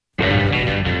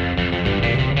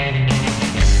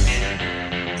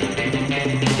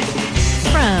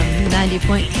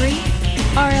90.3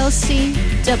 RLC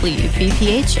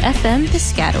WVPH FM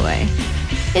Piscataway.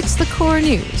 It's the core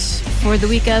news for the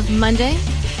week of Monday,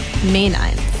 May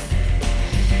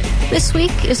 9th. This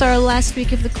week is our last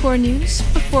week of the core news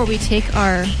before we take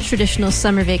our traditional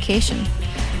summer vacation.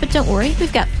 But don't worry,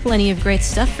 we've got plenty of great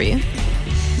stuff for you.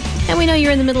 And we know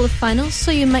you're in the middle of finals,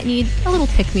 so you might need a little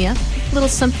pick-me-up, a little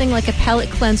something like a palate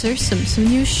cleanser, some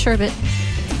new sherbet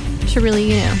to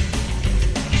really,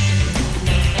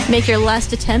 make your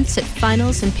last attempts at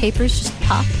finals and papers just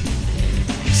pop.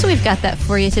 So we've got that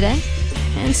for you today.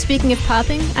 And speaking of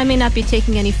popping, I may not be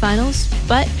taking any finals,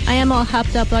 but I am all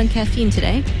hopped up on caffeine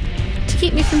today to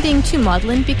keep me from being too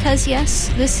maudlin because, yes,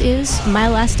 this is my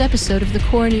last episode of the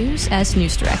Core News as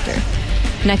news director.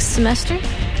 Next semester,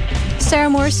 Sarah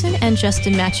Morrison and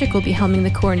Justin Matchick will be helming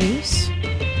the Core News.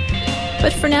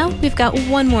 But for now, we've got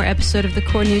one more episode of the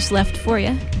Core News left for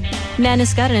you.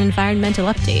 Nana's got an environmental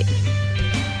update.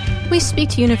 We speak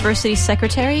to University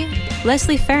Secretary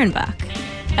Leslie Fehrenbach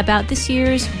about this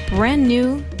year's brand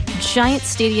new giant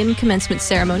stadium commencement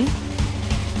ceremony.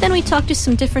 Then we talk to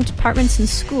some different departments and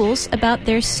schools about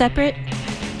their separate,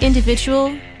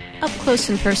 individual, up-close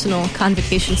and personal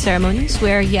convocation ceremonies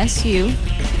where, yes, you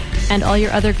and all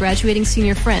your other graduating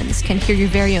senior friends can hear your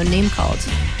very own name called.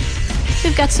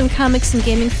 We've got some comics and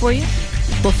gaming for you.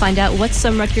 We'll find out what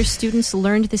some Rutgers students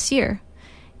learned this year.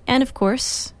 And, of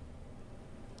course,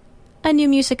 a new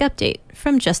music update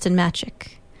from Justin Matchick.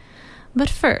 But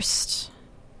first,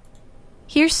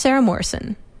 here's Sarah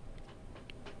Morrison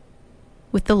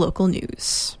with the local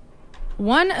news.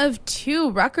 One of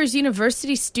two Rutgers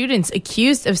University students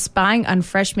accused of spying on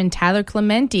freshman Tyler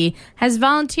Clementi has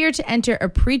volunteered to enter a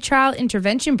pretrial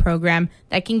intervention program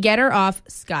that can get her off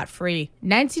scot-free.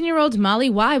 19-year-old Molly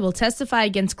Y will testify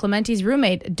against Clementi's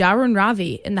roommate, Darun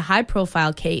Ravi, in the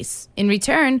high-profile case. In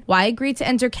return, Y agreed to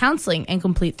enter counseling and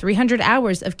complete 300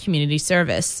 hours of community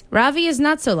service. Ravi is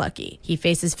not so lucky. He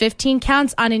faces 15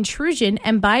 counts on intrusion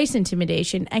and bias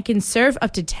intimidation and can serve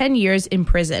up to 10 years in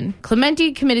prison.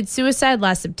 Clementi committed suicide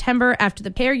last September after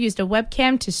the pair used a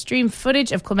webcam to stream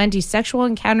footage of Clementi's sexual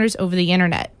encounters over the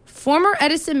internet. Former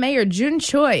Edison Mayor Jun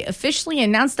Choi officially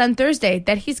announced on Thursday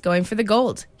that he's going for the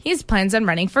gold. He plans on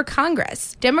running for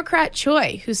Congress. Democrat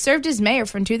Choi, who served as mayor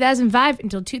from 2005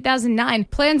 until 2009,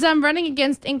 plans on running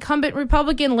against incumbent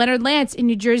Republican Leonard Lance in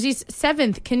New Jersey's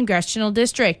 7th congressional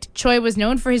district. Choi was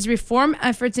known for his reform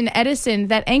efforts in Edison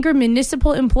that angered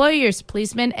municipal employers,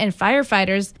 policemen, and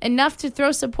firefighters enough to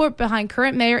throw support behind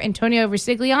current mayor Antonio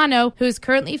Risigliano, who is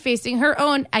currently facing her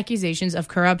own accusations of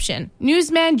corruption.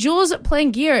 Newsman Jules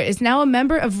Plangier is now a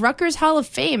member of Rutgers Hall of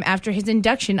Fame after his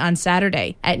induction on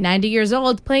Saturday. At 90 years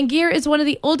old, Plangier is one of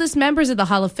the oldest members of the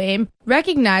Hall of Fame,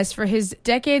 recognized for his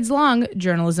decades-long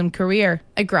journalism career.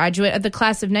 A graduate of the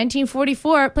class of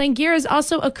 1944, Plangier is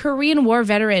also a Korean War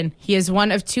veteran. He is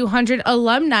one of 200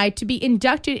 alumni to be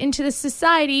inducted into the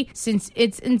society since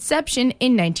its inception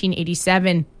in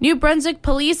 1987. New Brunswick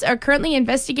police are currently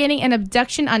investigating an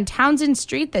abduction on Townsend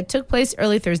Street that took place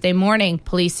early Thursday morning.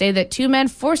 Police say that two men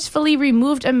forcefully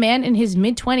removed a man in his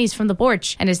mid-20s from the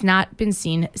porch and has not been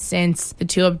seen since. The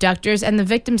two abductors and the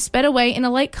victim sped away in a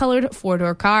light-colored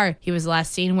four-door car. He was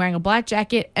last seen wearing a black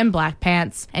jacket and black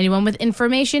pants. Anyone with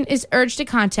information is urged to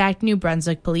contact New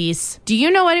Brunswick police. Do you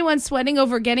know anyone sweating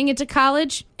over getting into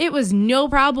college? It was no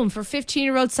problem for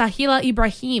 15-year-old Sahila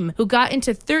Ibrahim, who got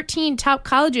into 13 top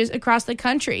colleges across the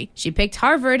country. She picked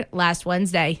Harvard last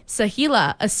Wednesday.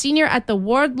 Sahila, a senior at the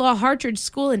Wardlaw Hartridge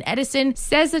School in Edison,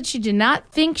 says that she did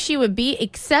not think she would be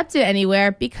accepted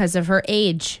anywhere because of her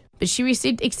age. But she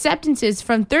received acceptances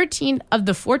from 13 of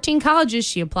the 14 colleges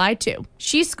she applied to.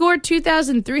 She scored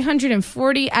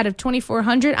 2,340 out of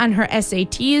 2,400 on her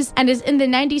SATs and is in the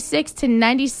 96th to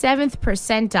 97th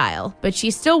percentile. But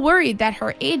she's still worried that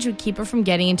her age would keep her from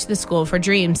getting into the school of her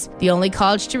dreams. The only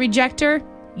college to reject her?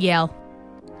 Yale.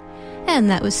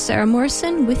 And that was Sarah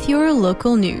Morrison with your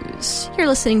local news. You're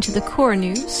listening to The Core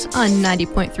News on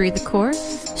 90.3 The Core,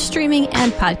 streaming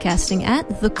and podcasting at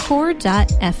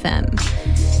thecore.fm.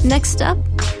 Next up,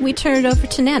 we turn it over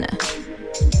to Nana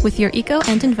with your eco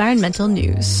and environmental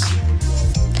news.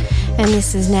 And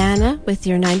this is Nana with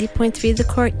your 90.3 The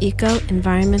Core Eco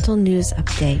Environmental News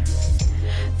Update.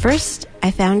 First,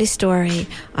 I found a story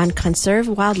on Conserve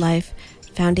Wildlife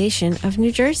Foundation of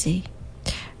New Jersey.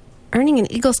 Earning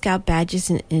an Eagle Scout badge is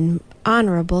an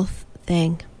honorable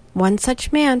thing. One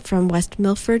such man from West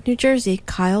Milford, New Jersey,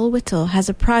 Kyle Whittle, has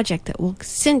a project that will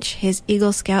cinch his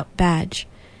Eagle Scout badge.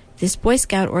 This Boy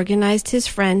Scout organized his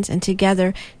friends, and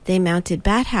together they mounted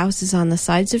bat houses on the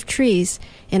sides of trees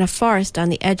in a forest on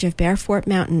the edge of Bearfort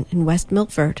Mountain in West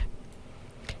Milford.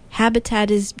 Habitat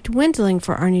is dwindling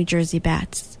for our New Jersey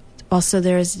bats. Also,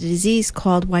 there is a disease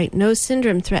called white nose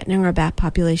syndrome threatening our bat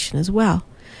population as well.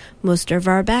 Most of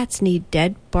our bats need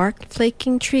dead,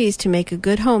 bark-flaking trees to make a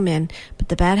good home in, but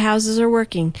the bat houses are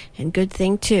working, and good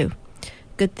thing too.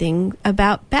 Good thing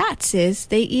about bats is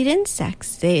they eat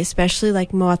insects. They especially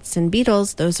like moths and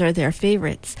beetles. Those are their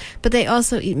favorites. But they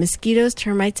also eat mosquitoes,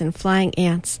 termites, and flying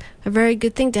ants. A very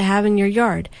good thing to have in your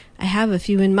yard. I have a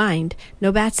few in mind.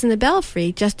 No bats in the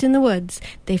belfry, just in the woods.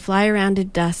 They fly around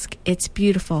at dusk. It's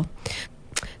beautiful.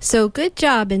 So good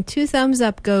job, and 2 thumbs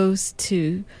up goes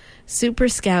to Super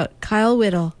Scout Kyle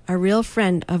Whittle, a real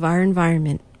friend of our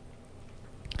environment.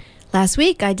 Last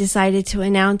week, I decided to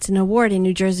announce an award in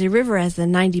New Jersey River as the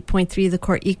 90.3 The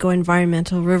Core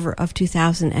Eco-Environmental River of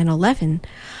 2011.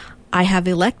 I have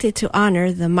elected to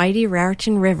honor the mighty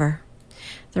Raritan River.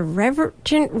 The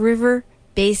Raritan River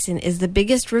Basin is the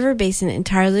biggest river basin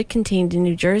entirely contained in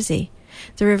New Jersey.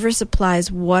 The river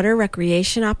supplies water,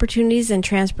 recreation opportunities, and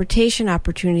transportation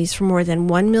opportunities for more than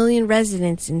 1 million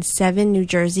residents in 7 New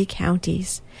Jersey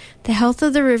counties. The health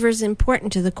of the river is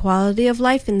important to the quality of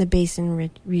life in the basin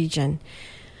region.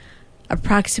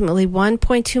 Approximately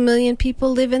 1.2 million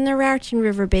people live in the Raritan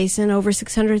River Basin. Over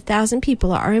 600,000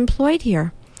 people are employed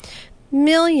here.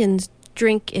 Millions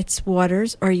drink its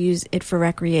waters or use it for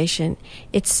recreation.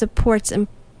 It supports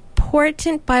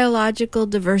important biological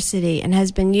diversity and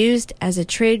has been used as a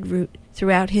trade route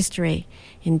throughout history.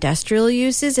 Industrial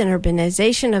uses and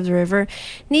urbanization of the river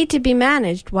need to be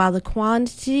managed, while the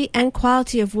quantity and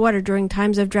quality of water during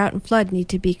times of drought and flood need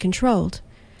to be controlled.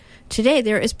 Today,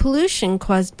 there is pollution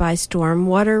caused by storm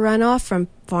water runoff from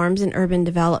farms and urban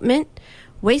development.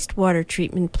 Wastewater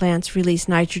treatment plants release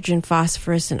nitrogen,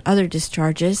 phosphorus, and other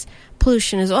discharges.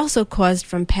 Pollution is also caused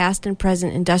from past and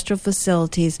present industrial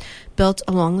facilities built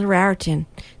along the Raritan.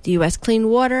 The U.S. Clean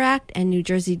Water Act and New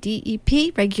Jersey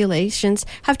DEP regulations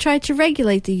have tried to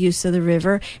regulate the use of the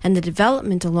river and the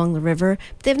development along the river,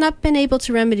 but they have not been able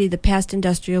to remedy the past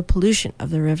industrial pollution of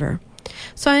the river.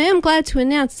 So I am glad to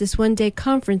announce this one-day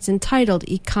conference entitled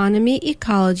Economy,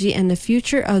 Ecology, and the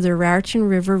Future of the Raritan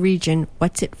River Region.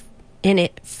 What's it in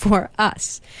it for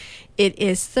us? It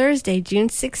is Thursday, June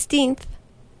 16th.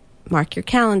 Mark your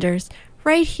calendars,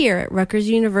 right here at Rutgers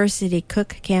University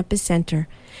Cook Campus Center.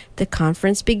 The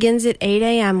conference begins at 8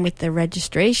 a.m. with the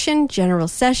registration, general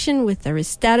session with the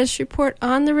status report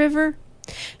on the river,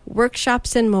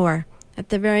 workshops, and more. At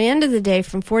the very end of the day,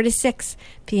 from 4 to 6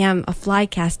 p.m., a fly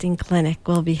casting clinic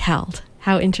will be held.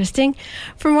 How interesting.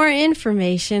 For more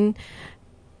information,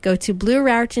 go to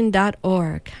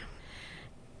blueraritan.org.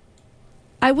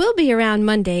 I will be around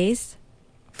Mondays.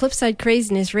 Flipside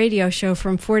Craziness radio show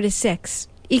from 4 to 6.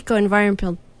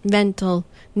 Eco-environmental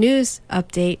news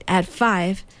update at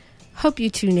 5. Hope you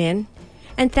tune in.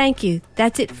 And thank you.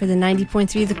 That's it for the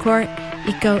 90.3 The Core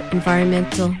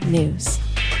Eco-environmental news.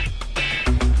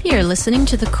 You're listening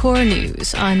to The Core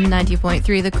News on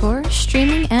 90.3 The Core,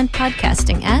 streaming and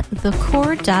podcasting at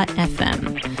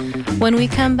thecore.fm. When we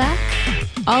come back,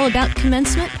 all about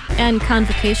commencement and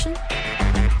convocation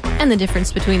and the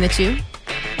difference between the two,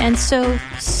 and so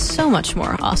much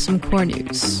more awesome core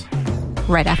news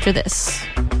right after this.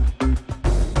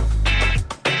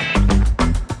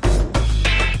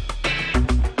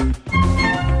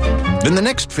 In the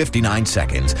next 59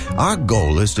 seconds, our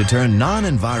goal is to turn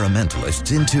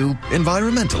non-environmentalists into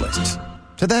environmentalists.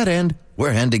 To that end,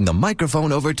 we're handing the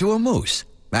microphone over to a moose.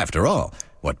 After all,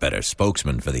 what better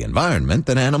spokesman for the environment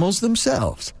than animals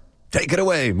themselves? Take it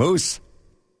away, Moose.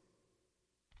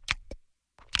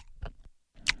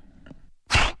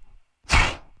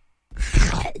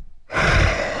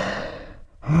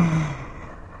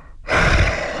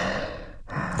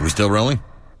 Are we still rolling?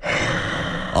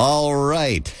 All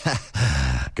right.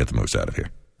 Get the moose out of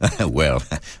here. Well,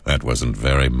 that wasn't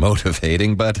very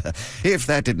motivating, but if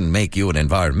that didn't make you an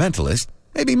environmentalist,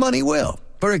 maybe money will.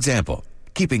 For example,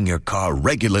 keeping your car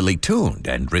regularly tuned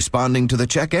and responding to the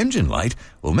check engine light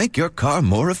will make your car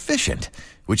more efficient,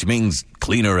 which means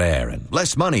cleaner air and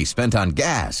less money spent on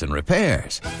gas and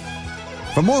repairs.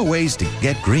 For more ways to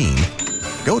get green,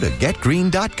 go to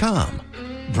getgreen.com.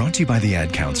 Brought to you by the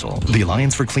Ad Council, the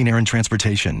Alliance for Clean Air and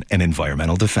Transportation, and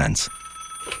Environmental Defense.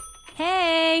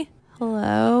 Hey.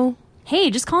 Hello? Hey,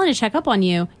 just calling to check up on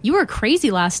you. You were crazy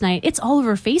last night. It's all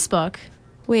over Facebook.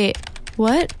 Wait,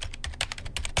 what?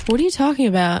 What are you talking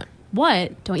about?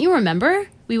 What? Don't you remember?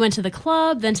 We went to the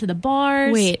club, then to the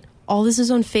bars. Wait, all this is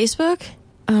on Facebook?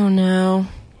 Oh no.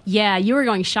 Yeah, you were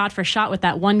going shot for shot with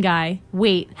that one guy.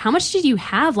 Wait, how much did you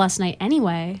have last night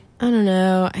anyway? I don't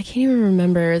know. I can't even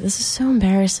remember. This is so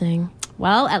embarrassing.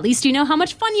 Well, at least you know how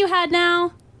much fun you had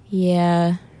now.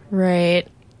 Yeah, right.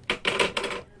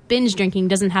 Binge drinking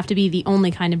doesn't have to be the only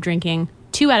kind of drinking.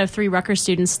 2 out of 3 Rutgers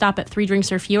students stop at 3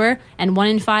 drinks or fewer, and 1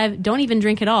 in 5 don't even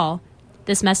drink at all.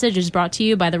 This message is brought to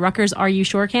you by the Rutgers Are You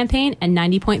Sure campaign and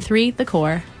 90.3 The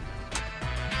Core.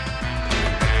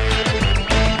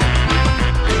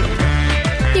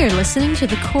 You're listening to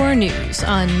The Core News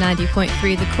on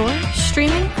 90.3 The Core,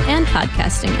 streaming and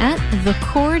podcasting at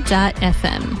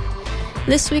thecore.fm.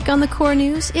 This week on The Core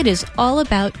News, it is all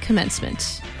about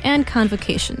commencement and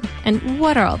convocation. And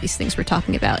what are all these things we're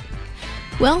talking about?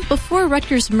 Well, before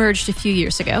Rutgers merged a few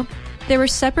years ago, there were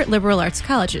separate liberal arts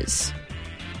colleges.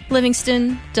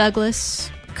 Livingston, Douglas,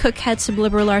 Cook had some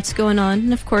liberal arts going on,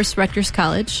 and of course Rutgers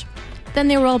College. Then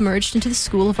they were all merged into the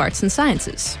School of Arts and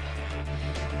Sciences.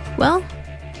 Well,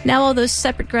 now all those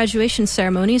separate graduation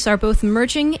ceremonies are both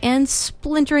merging and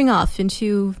splintering off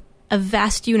into a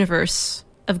vast universe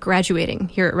of graduating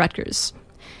here at Rutgers.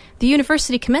 The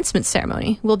university commencement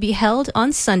ceremony will be held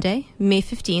on Sunday, May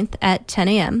 15th at 10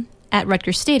 a.m. at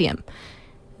Rutgers Stadium.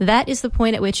 That is the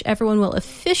point at which everyone will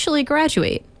officially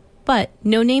graduate, but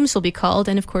no names will be called,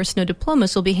 and of course no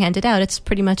diplomas will be handed out. It's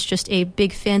pretty much just a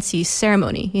big fancy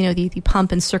ceremony, the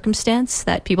pomp and circumstance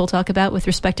that people talk about with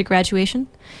respect to graduation.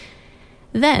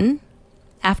 Then,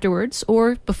 afterwards,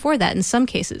 or before that in some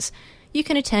cases, you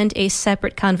can attend a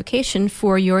separate convocation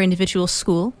for your individual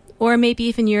school, or maybe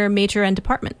even your major and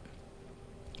department.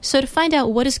 So to find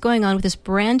out what is going on with this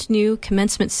brand new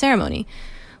commencement ceremony,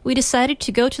 we decided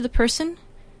to go to the person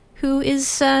who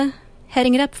is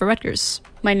heading it up for Rutgers.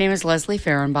 My name is Leslie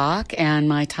Fehrenbach, and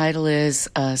my title is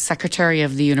Secretary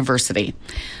of the University.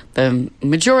 The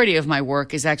majority of my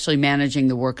work is actually managing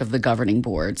the work of the governing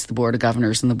boards, the Board of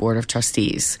Governors and the Board of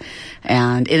Trustees.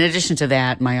 And in addition to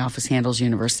that, my office handles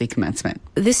university commencement.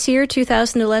 This year,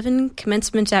 2011,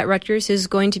 commencement at Rutgers is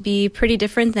going to be pretty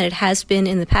different than it has been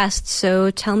in the past. So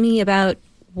tell me about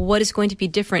what is going to be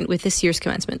different with this year's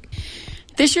commencement.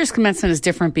 This year's commencement is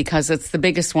different because it's the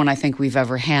biggest one I think we've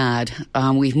ever had.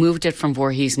 We've moved it from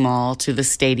Voorhees Mall to the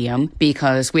stadium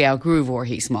because we outgrew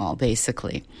Voorhees Mall,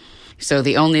 basically. So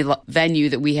the only venue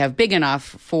that we have big enough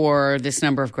for this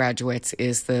number of graduates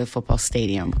is the football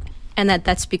stadium. And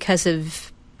that's because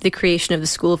of the creation of the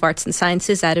School of Arts and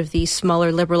Sciences out of the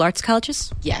smaller liberal arts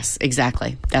colleges? Yes,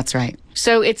 exactly. That's right.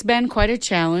 So it's been quite a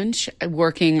challenge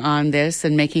working on this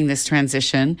and making this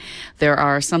transition. There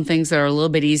are some things that are a little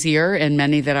bit easier and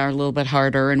many that are a little bit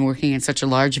harder in working in such a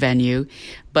large venue.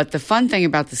 But the fun thing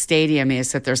about the stadium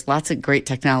is that there's lots of great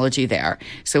technology there.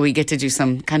 So we get to do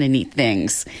some kind of neat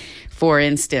things. For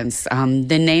instance,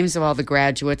 the names of all the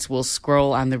graduates will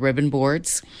scroll on the ribbon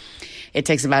boards. It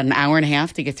takes about an hour and a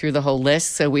half to get through the whole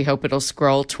list, so we hope it'll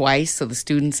scroll twice so the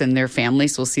students and their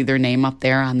families will see their name up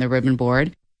there on the ribbon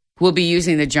board. We'll be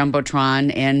using the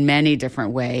Jumbotron in many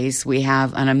different ways. We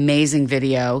have an amazing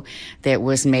video that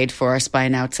was made for us by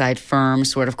an outside firm,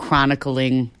 sort of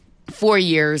chronicling 4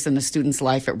 years in the student's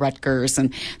life at Rutgers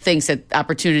and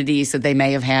opportunities that they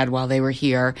may have had while they were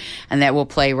here, and that will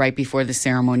play right before the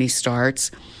ceremony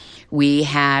starts. We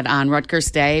had, on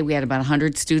Rutgers Day, we had about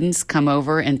 100 students come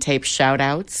over and tape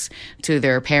shout-outs to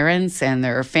their parents and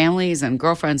their families and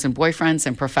girlfriends and boyfriends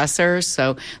and professors.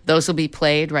 So those will be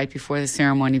played right before the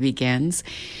ceremony begins.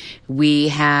 We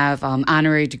have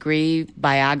honorary degree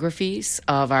biographies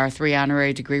of our 3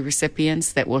 honorary degree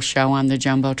recipients that will show on the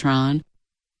Jumbotron.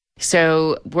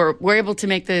 So we're able to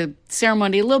make the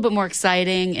ceremony a little bit more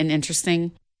exciting and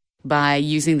interesting by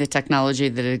using the technology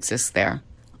that exists there.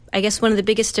 I guess one of the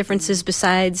biggest differences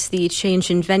besides the change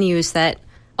in venue is that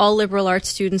all liberal arts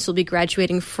students will be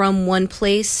graduating from one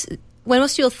place. When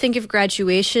most people think of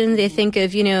graduation, they think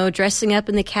of, dressing up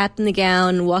in the cap and the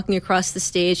gown, walking across the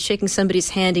stage, shaking somebody's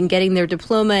hand and getting their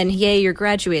diploma, and yay, you're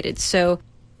graduated. So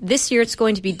this year it's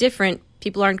going to be different.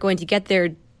 People aren't going to get their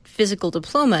physical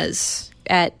diplomas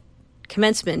at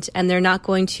commencement, and they're not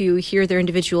going to hear their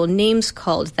individual names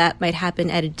called. That might happen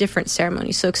at a different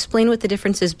ceremony. So explain what the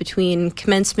difference is between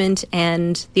commencement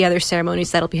and the other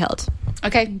ceremonies that'll be held.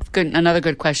 Okay, good. Another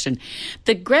good question.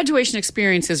 The graduation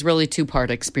experience is really 2-part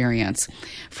experience.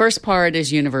 First part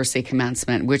is university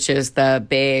commencement, which is the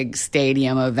big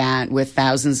stadium event with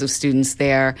thousands of students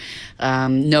there.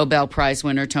 Nobel Prize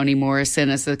winner Toni Morrison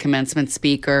is the commencement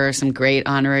speaker, some great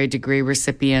honorary degree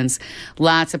recipients,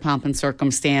 lots of pomp and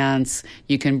circumstance.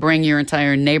 You can bring your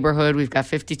entire neighborhood. We've got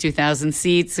 52,000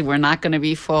 seats. We're not going to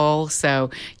be full,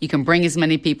 so you can bring as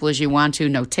many people as you want to.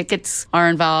 No tickets are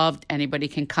involved. Anybody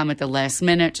can come at the last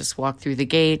minute, just walk through the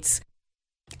gates.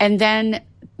 And then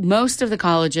most of the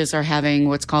colleges are having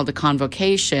what's called a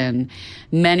convocation,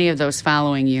 many of those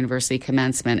following university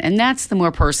commencement. And that's the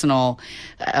more personal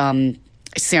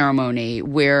ceremony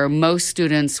where most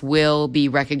students will be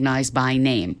recognized by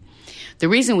name. The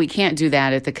reason we can't do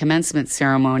that at the commencement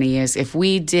ceremony is if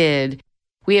we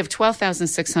have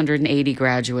 12,680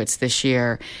 graduates this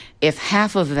year. If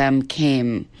half of them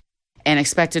came and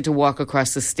expected to walk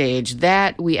across the stage,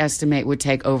 that we estimate would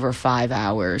take over 5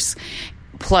 hours,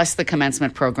 plus the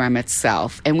commencement program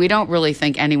itself. And we don't really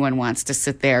think anyone wants to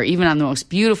sit there, even on the most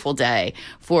beautiful day,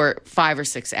 for 5 or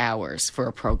 6 hours for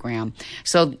a program.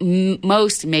 So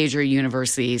most major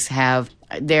universities have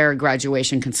their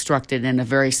graduation constructed in a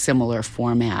very similar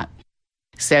format.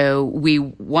 So we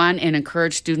want and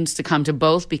encourage students to come to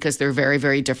both because they're very,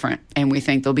 very different, and we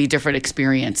think there'll be different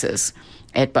experiences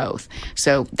at both.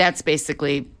 So that's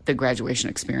basically the graduation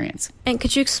experience. And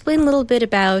could you explain a little bit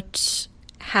about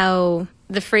how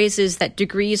the phrase is that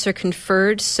degrees are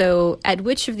conferred? So at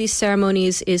which of these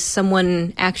ceremonies is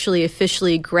someone actually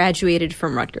officially graduated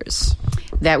from Rutgers?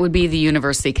 That would be the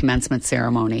university commencement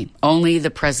ceremony. Only the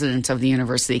president of the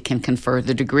university can confer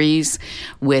the degrees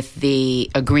with the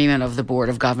agreement of the Board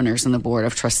of Governors and the Board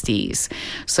of Trustees.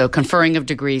 So conferring of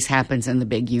degrees happens in the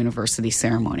big university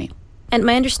ceremony. And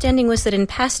my understanding was that in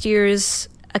past years,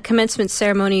 a commencement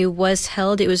ceremony was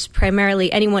held. It was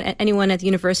primarily anyone at the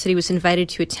university was invited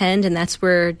to attend, and that's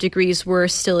where degrees were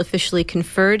still officially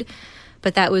conferred.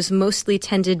 But that was mostly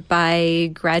attended by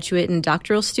graduate and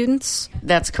doctoral students?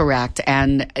 That's correct.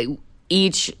 And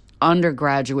each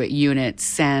undergraduate unit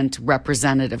sent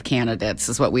representative candidates,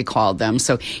 is what we called them.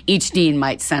 So each dean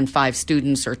might send 5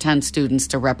 students or 10 students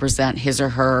to represent his or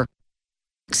her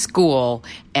school,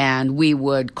 and we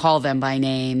would call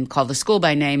the school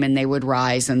by name, and they would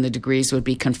rise, and the degrees would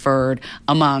be conferred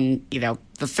among,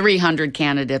 the 300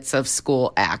 candidates of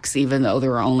school X, even though there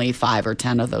were only 5 or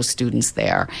 10 of those students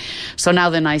there. So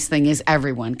now the nice thing is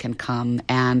everyone can come,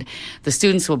 and the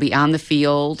students will be on the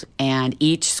field, and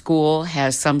each school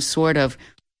has some sort of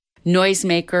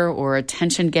noisemaker or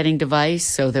attention-getting device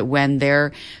so that when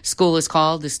their school is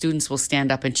called, the students will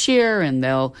stand up and cheer, and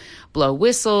they'll blow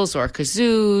whistles or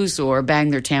kazoos or bang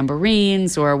their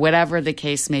tambourines or whatever the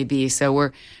case may be. So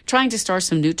we're trying to start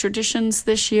some new traditions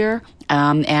this year,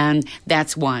 and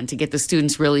that's one, to get the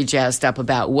students really jazzed up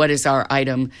about what is our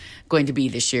item going to be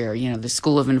this year. The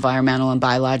School of Environmental and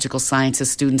Biological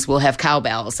Sciences students will have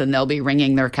cowbells, and they'll be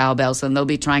ringing their cowbells, and they'll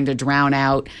be trying to drown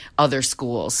out other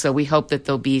schools. So we hope that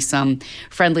there'll be some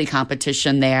friendly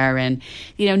competition there. And,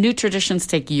 new traditions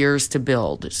take years to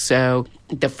build. So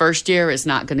the first year is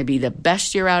not going to be the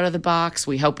best year out of the box.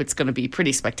 We hope it's going to be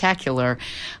pretty spectacular.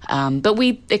 But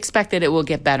we expect that it will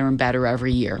get better and better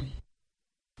every year.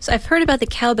 So I've heard about the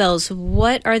cowbells.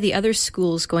 What are the other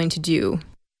schools going to do?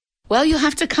 Well, you'll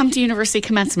have to come to university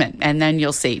commencement, and then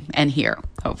you'll see and hear,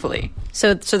 hopefully.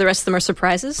 So the rest of them are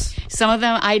surprises? Some of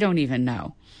them I don't even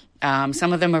know.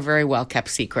 Some of them are very well-kept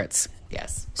secrets,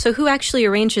 yes. So who actually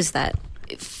arranges that?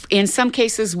 In some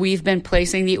cases, we've been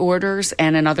placing the orders,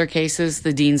 and in other cases,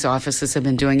 the dean's offices have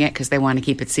been doing it because they want to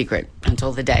keep it secret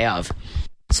until the day of.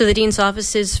 So the dean's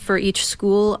offices for each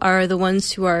school are the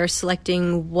ones who are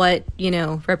selecting what,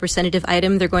 representative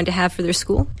item they're going to have for their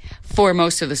school? For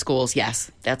most of the schools,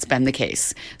 yes, that's been the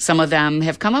case. Some of them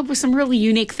have come up with some really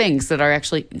unique things that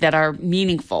are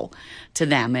meaningful to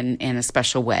them in a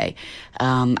special way.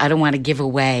 I don't want to give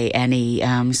away any,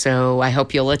 so I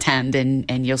hope you'll attend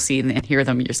and you'll see and hear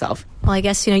them yourself. Well, I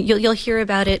guess you'll hear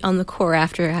about it on the core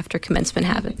after commencement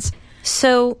happens.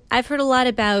 So I've heard a lot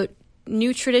about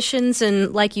new traditions,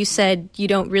 and like you said, you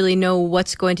don't really know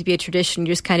what's going to be a tradition.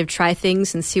 You just kind of try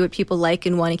things and see what people like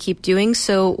and want to keep doing.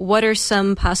 So what are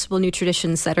some possible new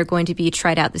traditions that are going to be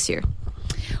tried out this year?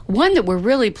 One that we're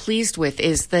really pleased with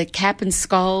is the Cap and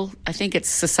Skull. I think it's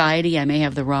Society. I may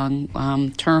have the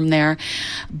wrong term there.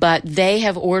 But they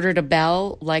have ordered a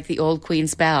bell like the old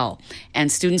Queen's Bell,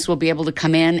 and students will be able to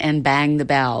come in and bang the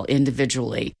bell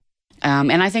individually.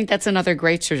 And I think that's another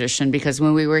great tradition, because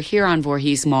when we were here on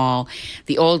Voorhees Mall,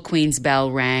 the old Queen's Bell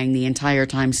rang the entire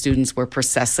time students were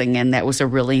processing, and that was a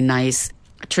really nice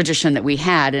tradition that we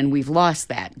had, and we've lost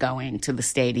that going to the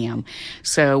stadium.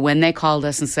 So when they called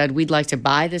us and said, we'd like to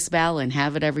buy this bell and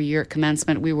have it every year at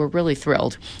commencement, we were really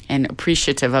thrilled and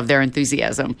appreciative of their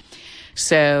enthusiasm.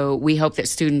 So we hope that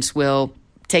students will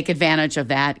take advantage of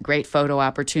that great photo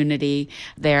opportunity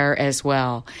there as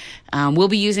well. We'll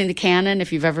be using the cannon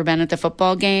if you've ever been at the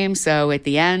football game. So at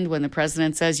the end, when the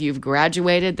president says you've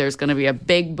graduated, there's going to be a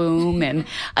big boom. And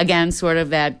again, sort of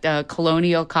that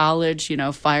colonial college,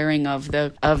 firing of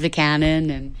the cannon.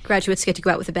 And graduates get to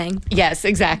go out with a bang. Yes,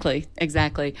 exactly.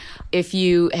 If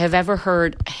you have ever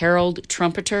heard herald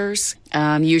trumpeters,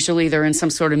 usually they're in some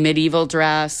sort of medieval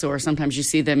dress, or sometimes you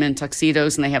see them in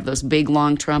tuxedos and they have those big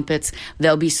long trumpets.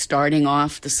 They'll be starting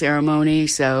off the ceremony.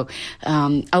 So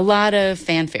a lot of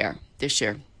fanfare this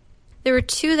year. There were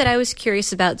two that I was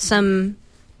curious about, some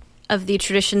of the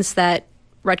traditions that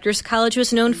Rutgers College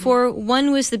was known for.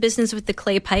 One was the business with the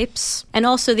clay pipes. And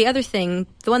also the other thing,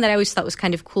 the one that I always thought was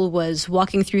kind of cool, was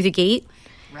walking through the gate.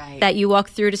 Right. That you walk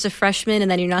through it as a freshman and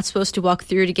then you're not supposed to walk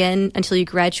through it again until you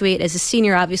graduate. As a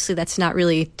senior, obviously that's not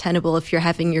really tenable if you're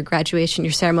having your graduation,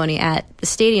 your ceremony at the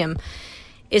stadium.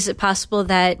 Is it possible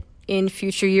that in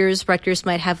future years Rutgers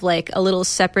might have like a little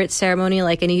separate ceremony,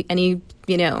 like any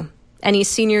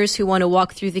seniors who want to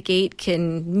walk through the gate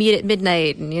can meet at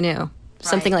midnight and,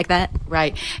 something like that?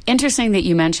 Right. Interesting that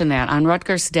you mentioned that. On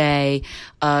Rutgers Day,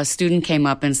 a student came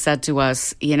up and said to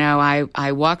us,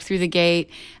 I walked through the gate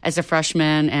as a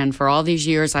freshman, and for all these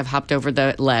years I've hopped over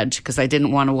the ledge because I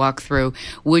didn't want to walk through.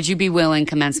 Would you be willing,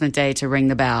 commencement day, to ring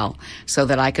the bell so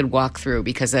that I could walk through?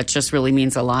 Because that just really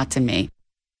means a lot to me.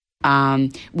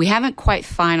 We haven't quite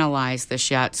finalized this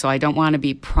yet, so I don't want to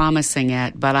be promising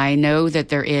it, but I know that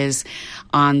there is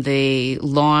on the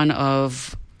lawn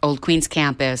of Old Queens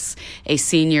campus a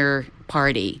senior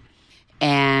party,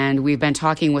 and we've been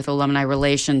talking with alumni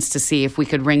relations to see if we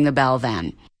could ring the bell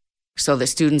then, so the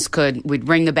students we'd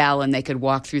ring the bell and they could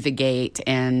walk through the gate,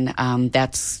 and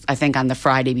that's, I think, on the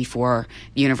Friday before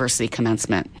university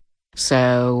commencement.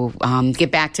 So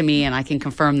get back to me and I can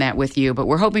confirm that with you, but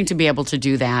we're hoping to be able to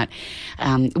do that.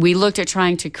 We looked at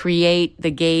trying to create the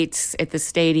gates at the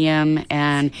stadium,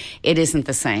 and it isn't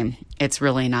the same. It's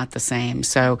really not the same.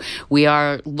 So we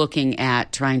are looking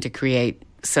at trying to create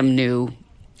some new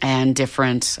and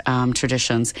different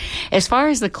traditions. As far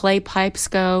as the clay pipes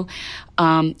go,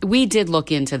 we did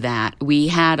look into that. We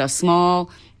had a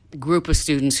small group of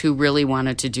students who really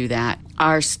wanted to do that.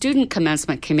 Our student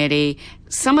commencement committee,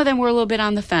 some of them were a little bit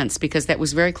on the fence because that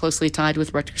was very closely tied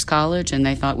with Rutgers College, and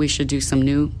they thought we should do some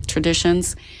new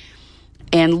traditions.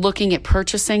 And looking at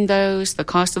purchasing those, the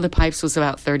cost of the pipes was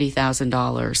about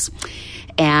 $30,000.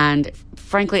 And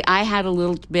frankly, I had a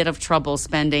little bit of trouble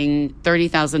spending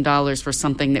 $30,000 for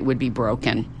something that would be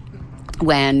broken,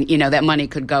 when, that money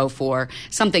could go for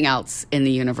something else in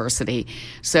the university.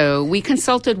 So we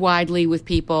consulted widely with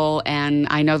people, and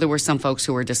I know there were some folks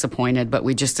who were disappointed, but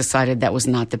we just decided that was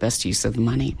not the best use of the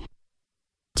money.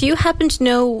 Do you happen to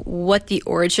know what the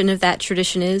origin of that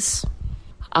tradition is?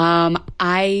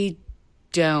 I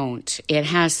don't. It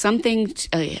has something,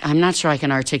 I'm not sure I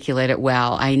can articulate it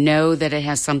well. I know that it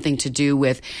has something to do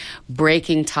with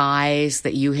breaking ties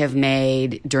that you have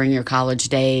made during your college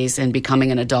days and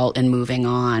becoming an adult and moving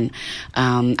on.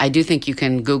 I do think you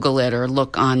can Google it or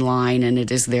look online and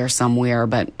it is there somewhere,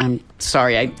 but I'm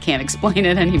sorry, I can't explain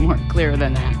it any more clear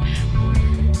than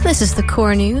that. This is The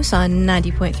Core News on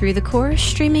 90.3 The Core,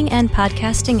 streaming and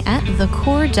podcasting at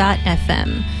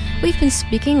thecore.fm. We've been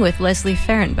speaking with Leslie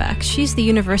Fehrenbach. She's the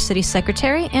university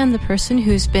secretary and the person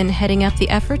who's been heading up the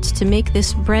efforts to make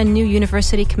this brand new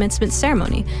university commencement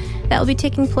ceremony that will be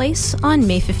taking place on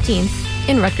May 15th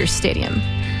in Rutgers Stadium.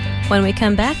 When we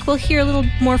come back, we'll hear a little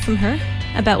more from her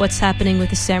about what's happening with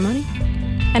the ceremony.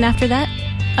 And after that,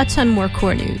 a ton more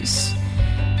Core News.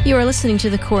 You are listening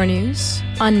to The Core News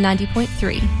on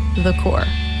 90.3 The Core.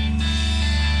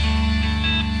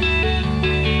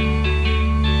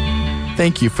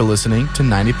 Thank you for listening to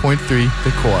 90.3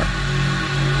 The Core.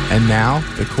 And now,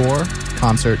 The Core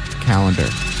Concert Calendar.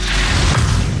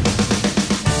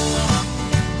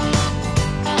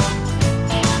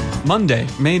 Monday,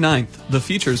 May 9th, The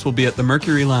Features will be at the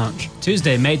Mercury Lounge.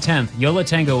 Tuesday, May 10th, Yola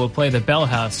Tango will play the Bell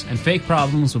House, and Fake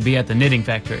Problems will be at the Knitting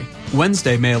Factory.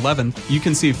 Wednesday, May 11th, you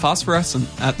can see Phosphorescent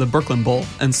at the Brooklyn Bowl,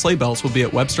 and Sleigh Bells will be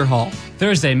at Webster Hall.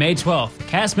 Thursday, May 12th,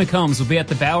 Cass McCombs will be at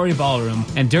the Bowery Ballroom,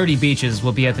 and Dirty Beaches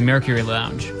will be at the Mercury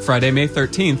Lounge. Friday, May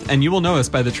 13th, And You Will Know Us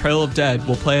by the Trail of Dead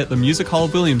will play at the Music Hall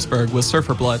of Williamsburg with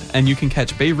Surfer Blood, and you can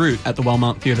catch Beirut at the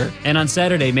Wellmont Theater. And on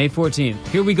Saturday, May 14th,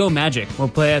 Here We Go Magic will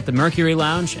play at the Mercury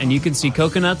Lounge, and you can see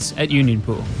Coconuts at Union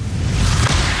Pool.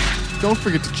 Don't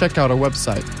forget to check out our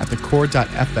website at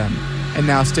thecore.fm. And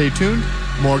now stay tuned.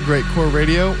 More great Core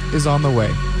Radio is on the way.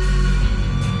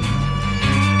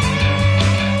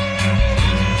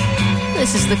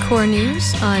 This is The Core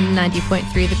News on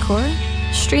 90.3 The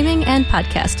Core, streaming and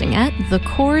podcasting at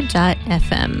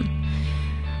thecore.fm.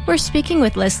 We're speaking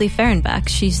with Leslie Fehrenbach.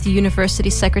 She's the university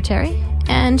secretary,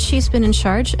 and she's been in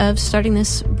charge of starting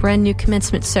this brand new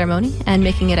commencement ceremony and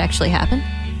making it actually happen.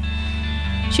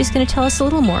 She's going to tell us a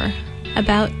little more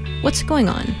about what's going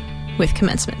on with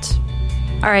commencement.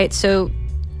 All right, so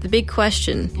the big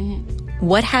question,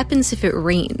 what happens if it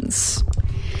rains?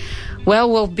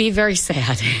 Well, we'll be very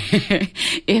sad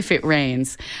if it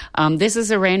rains. This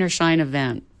is a rain or shine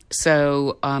event.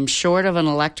 So short of an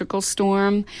electrical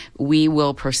storm, we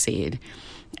will proceed.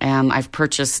 I've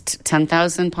purchased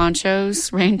 10,000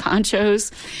 ponchos, rain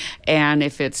ponchos, and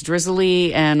if it's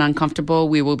drizzly and uncomfortable,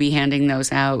 we will be handing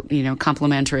those out,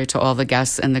 complimentary to all the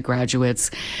guests and the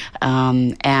graduates.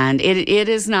 And it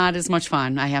is not as much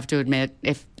fun, I have to admit,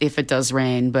 if it does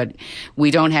rain, but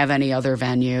we don't have any other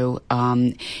venue.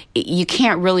 You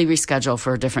can't really reschedule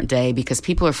for a different day because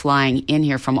people are flying in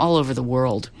here from all over the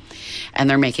world, and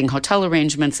they're making hotel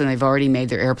arrangements, and they've already made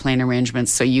their airplane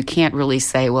arrangements. So you can't really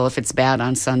say, well, if it's bad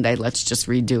on Sunday, let's just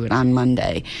redo it on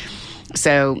Monday.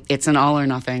 So it's an all or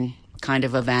nothing kind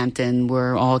of event, and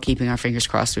we're all keeping our fingers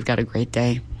crossed we've got a great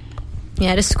day.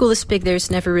 Yeah, at a school this big,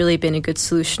 there's never really been a good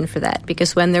solution for that,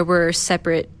 because when there were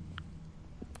separate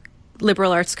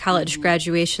liberal arts college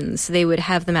graduations, they would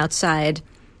have them outside.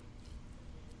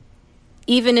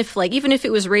 Even if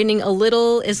it was raining a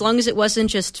little, as long as it wasn't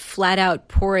just flat out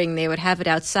pouring, they would have it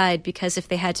outside, because if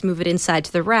they had to move it inside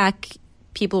to the rack,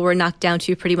 people were knocked down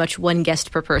to pretty much one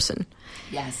guest per person.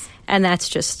 Yes. And that's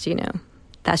just,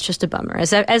 that's just a bummer.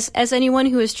 As anyone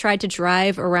who has tried to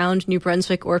drive around New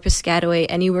Brunswick or Piscataway,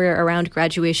 anywhere around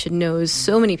graduation, knows,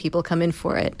 so many people come in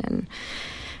for it. And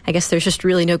I guess there's just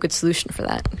really no good solution for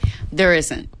that. There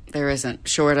isn't.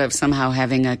 Short of somehow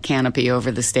having a canopy over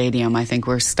the stadium, I think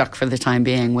we're stuck for the time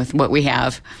being with what we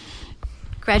have.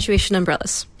 Graduation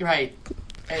umbrellas. Right.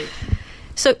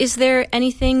 So is there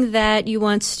anything that you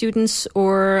want students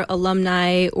or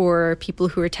alumni or people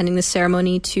who are attending the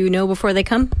ceremony to know before they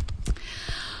come?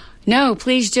 No,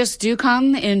 please just do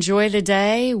come, enjoy the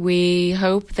day. We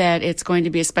hope that it's going to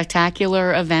be a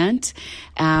spectacular event.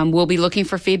 We'll be looking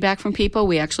for feedback from people.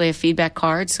 We actually have feedback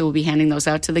cards, so we'll be handing those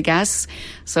out to the guests.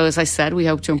 So as I said, we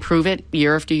hope to improve it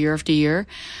year after year after year.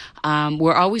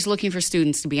 We're always looking for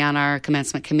students to be on our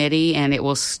commencement committee, and it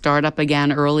will start up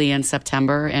again early in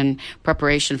September in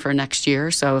preparation for next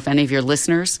year. So if any of your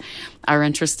listeners are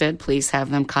interested, please have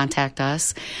them contact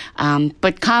us.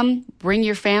 But come, bring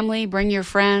your family, bring your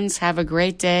friends, have a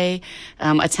great day.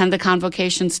 Attend the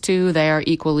convocations too. They are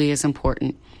equally as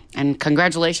important. And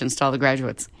congratulations to all the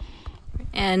graduates.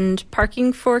 And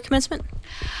parking for commencement?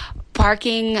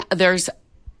 Parking, there's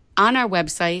on our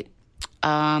website,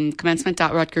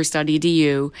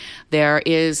 commencement.rutgers.edu, there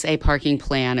is a parking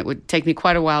plan. It would take me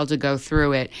quite a while to go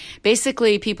through it.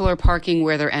 Basically, people are parking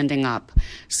where they're ending up.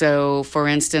 So, for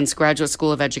instance, Graduate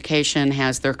School of Education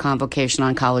has their convocation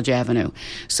on College Avenue.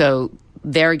 So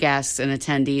their guests and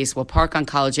attendees will park on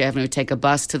College Avenue, take a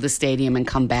bus to the stadium, and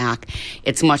come back.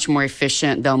 It's much more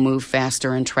efficient. They'll move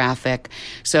faster in traffic.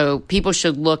 So people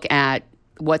should look at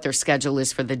what their schedule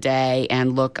is for the day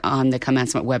and look on the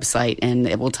commencement website, and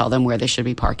it will tell them where they should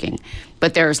be parking.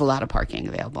 But there's a lot of parking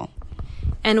available.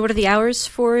 And what are the hours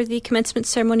for the commencement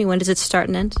ceremony? When does it start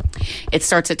and end? It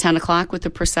starts at 10 o'clock with the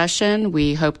procession.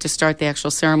 We hope to start the actual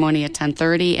ceremony at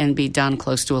 10:30 and be done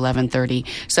close to 11:30.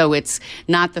 So it's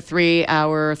not the 3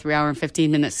 hour and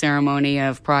 15-minute ceremony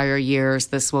of prior years.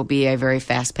 This will be a very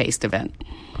fast-paced event.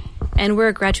 And where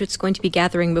are graduates going to be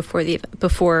gathering before they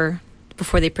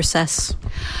process?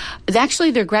 Actually,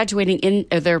 they're graduating in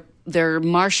they're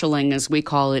marshalling, as we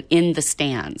call it, in the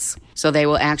stands. So they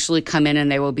will actually come in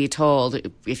and they will be told,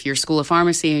 if you're School of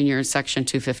Pharmacy and you're in Section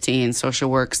 215, Social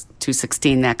Works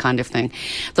 216, that kind of thing,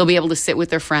 they'll be able to sit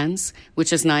with their friends,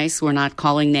 which is nice. We're not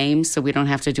calling names, so we don't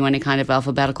have to do any kind of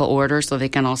alphabetical order, so they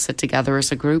can all sit together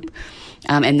as a group.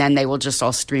 And then they will just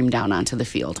all stream down onto the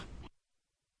field.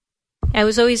 I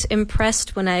was always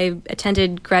impressed when I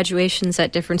attended graduations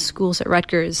at different schools at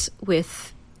Rutgers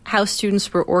with how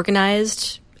students were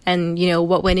organized and,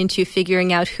 what went into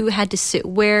figuring out who had to sit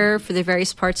where for the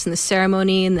various parts in the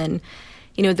ceremony, and then,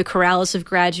 the corrals of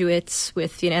graduates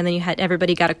with, and then you had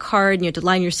everybody got a card and you had to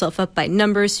line yourself up by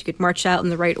numbers so you could march out in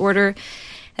the right order.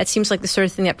 That seems like the sort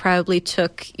of thing that probably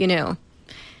took,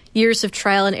 years of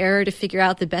trial and error to figure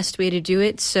out the best way to do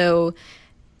it. So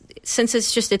since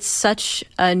it's such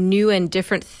a new and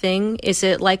different thing, is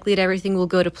it likely that everything will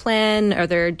go to plan?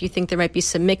 Do you think there might be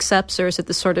some mix-ups, or is it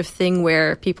the sort of thing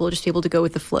where people will just be able to go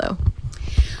with the flow?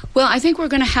 Well, I think we're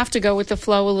going to have to go with the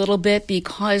flow a little bit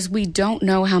because we don't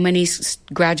know how many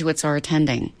graduates are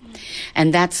attending.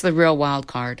 And that's the real wild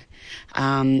card.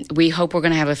 We hope we're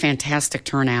going to have a fantastic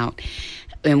turnout.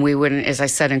 And we would, as I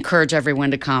said, encourage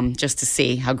everyone to come just to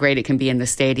see how great it can be in the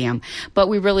stadium. But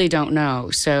we really don't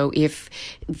know. So if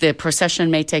the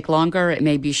procession may take longer, it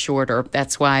may be shorter.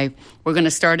 That's why we're going to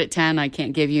start at 10. I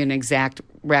can't give you an exact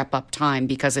wrap-up time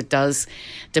because it does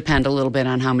depend a little bit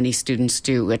on how many students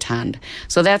do attend.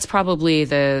 So that's probably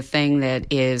the thing that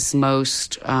is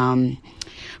most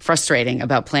frustrating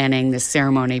about planning this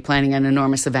ceremony, planning an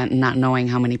enormous event and not knowing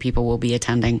how many people will be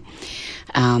attending.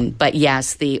 But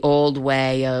yes, the old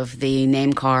way of the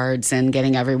name cards and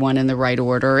getting everyone in the right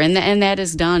order, and that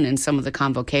is done in some of the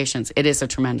convocations. It is a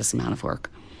tremendous amount of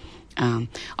work.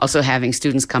 Also having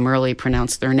students come early,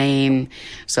 pronounce their name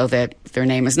so that their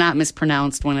name is not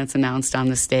mispronounced when it's announced on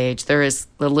the stage. The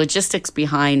logistics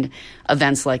behind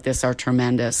events like this are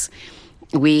tremendous.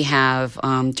 We have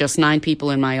just 9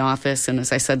 people in my office, and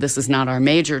as I said, this is not our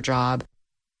major job,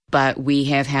 but we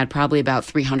have had probably about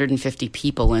 350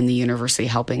 people in the university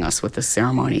helping us with this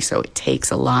ceremony, so it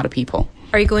takes a lot of people.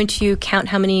 Are you going to count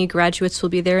how many graduates will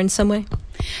be there in some way?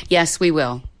 Yes, we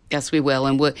will. Yes, we will.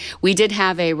 And we did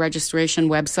have a registration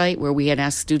website where we had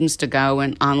asked students to go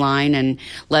and online and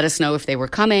let us know if they were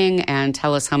coming and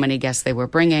tell us how many guests they were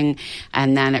bringing.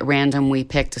 And then at random, we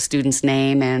picked a student's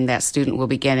name, and that student will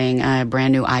be getting a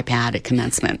brand new iPad at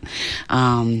commencement.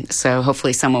 So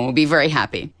hopefully someone will be very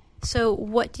happy. So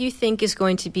what do you think is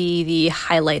going to be the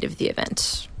highlight of the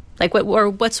event? Like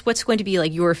what's going to be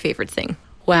like your favorite thing?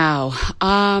 Wow.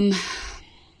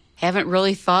 Haven't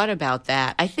really thought about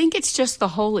that. I think it's just the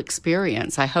whole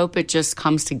experience. I hope it just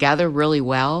comes together really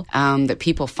well, that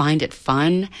people find it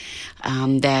fun,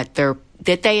 that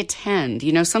they attend.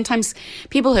 You know, sometimes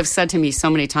people have said to me so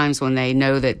many times when they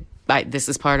know that this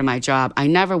is part of my job, I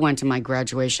never went to my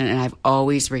graduation and I've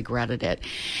always regretted it.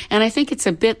 And I think it's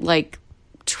a bit like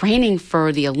training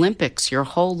for the Olympics your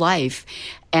whole life,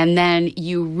 and then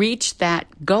you reach that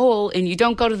goal and you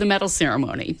don't go to the medal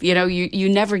ceremony. You know, you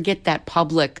never get that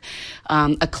public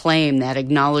acclaim, that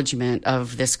acknowledgement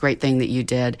of this great thing that you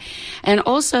did. And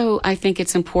also, I think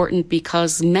it's important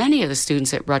because many of the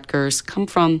students at Rutgers come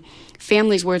from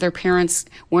families where their parents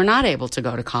were not able to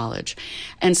go to college.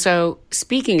 And so,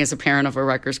 speaking as a parent of a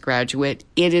Rutgers graduate,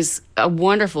 it is a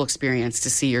wonderful experience to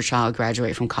see your child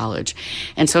graduate from college.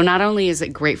 And so not only is it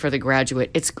great for the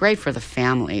graduate, it's great for the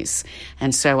families.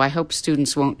 And so I hope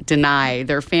students won't deny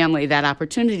their family that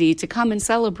opportunity to come and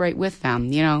celebrate with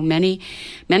them. You know, many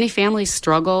families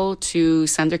struggle to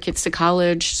send their kids to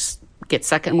college, get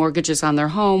second mortgages on their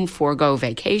home, forego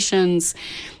vacations,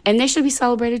 and they should be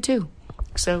celebrated too.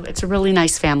 So it's a really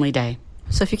nice family day.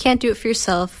 So if you can't do it for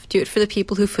yourself, do it for the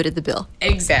people who footed the bill.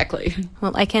 Exactly.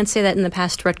 Well, I can't say that in the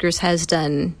past Rutgers has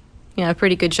done, a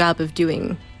pretty good job of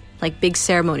doing like big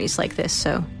ceremonies like this.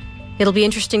 So it'll be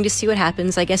interesting to see what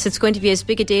happens. I guess it's going to be as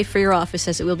big a day for your office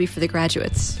as it will be for the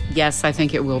graduates. Yes, I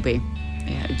think it will be.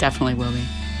 Yeah, it definitely will be.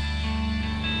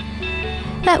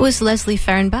 That was Leslie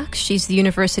Fahrenbach. She's the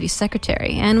university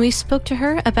secretary, and we spoke to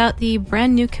her about the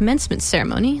brand new commencement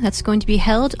ceremony that's going to be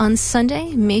held on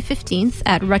Sunday, May 15th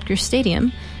at Rutgers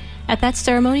Stadium. At that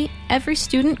ceremony, every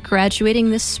student graduating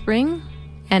this spring,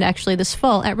 and actually this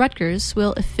fall at Rutgers,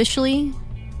 will officially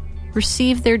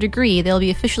receive their degree. They'll be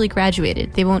officially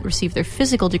graduated. They won't receive their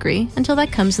physical degree until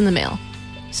that comes in the mail.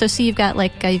 So see, you've got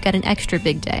an extra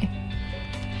big day.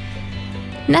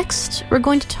 Next, we're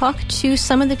going to talk to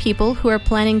some of the people who are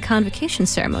planning convocation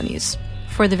ceremonies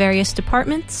for the various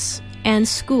departments and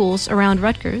schools around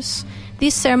Rutgers.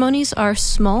 These ceremonies are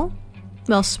small,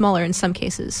 well, smaller in some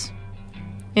cases.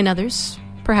 In others,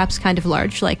 perhaps kind of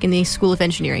large, like in the School of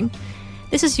Engineering.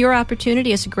 This is your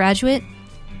opportunity as a graduate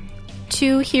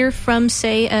to hear from,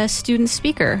 say, a student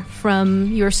speaker from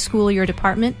your school, your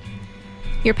department.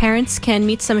 Your parents can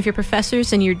meet some of your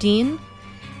professors and your dean,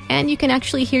 and you can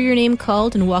actually hear your name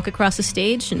called and walk across the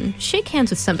stage and shake hands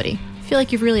with somebody. Feel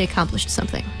like you've really accomplished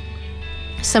something.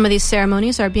 Some of these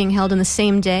ceremonies are being held on the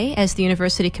same day as the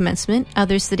university commencement,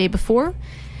 others the day before,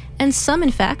 and some,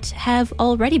 in fact, have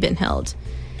already been held.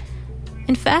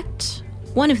 In fact,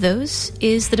 one of those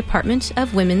is the Department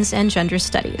of Women's and Gender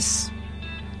Studies.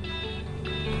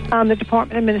 I'm the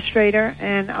department administrator,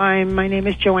 and my name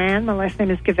is Joanne. My last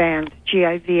name is Givand,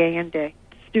 Givand.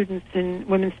 Students in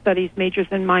women's studies, majors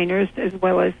and minors, as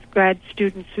well as grad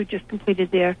students who just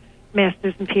completed their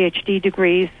master's and PhD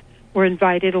degrees, were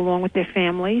invited along with their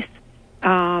families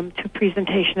to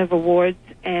presentation of awards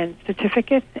and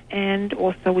certificates, and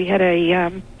also we had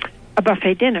a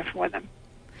buffet dinner for them.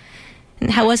 And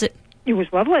how was it? It was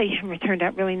lovely. It turned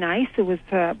out really nice. It was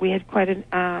we had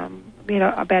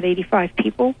about 85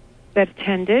 people that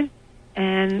attended,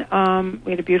 and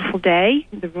we had a beautiful day.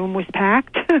 The room was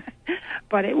packed,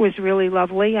 but it was really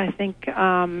lovely. I think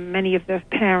many of the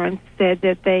parents said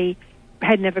that they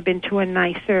had never been to a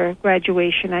nicer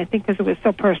graduation. I think because it was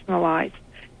so personalized,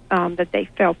 that they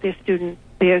felt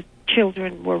their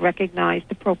children were recognized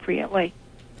appropriately.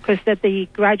 Because at the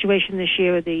graduation this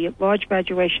year, the large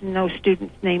graduation, no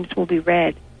students' names will be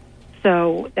read.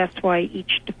 So that's why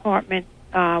each department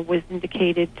was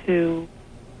indicated to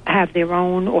have their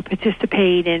own or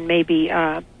participate in maybe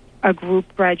a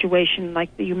group graduation,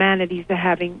 like the humanities are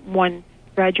having one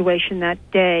graduation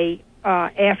that day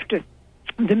after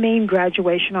the main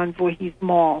graduation on Voorhees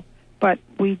Mall, but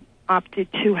we opted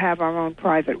to have our own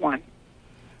private one.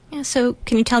 Yeah, so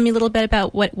can you tell me a little bit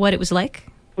about what it was like?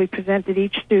 We presented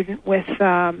each student with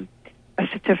a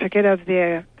certificate of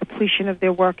their completion of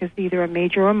their work as either a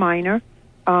major or minor,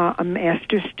 a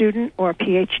master's student or a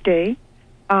PhD.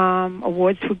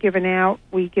 Awards were given out.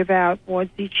 We give out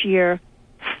awards each year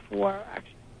for,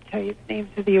 actually, I'll tell you the names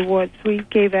of the awards. We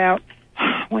gave out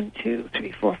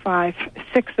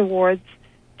 6 awards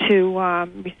to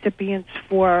recipients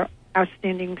for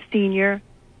Outstanding Senior,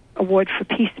 Award for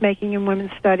Peacemaking in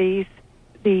Women's Studies,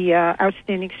 the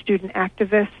Outstanding Student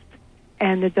Activist,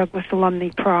 and the Douglas Alumni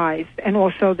Prize. And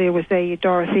also there was a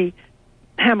Dorothy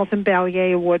Hamilton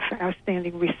Ballier Award for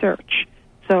Outstanding Research.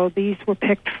 So these were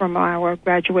picked from our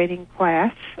graduating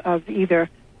class of either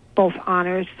both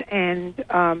honors and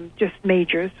just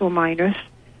majors or minors.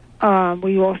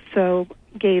 We also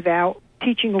gave out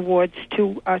teaching awards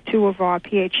to 2 of our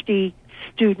PhD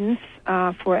students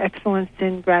for excellence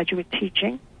in graduate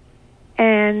teaching.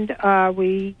 And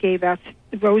we gave out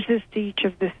roses to each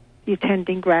of the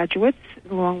attending graduates,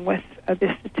 along with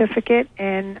this certificate,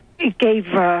 and it gave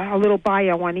a little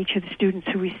bio on each of the students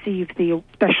who received the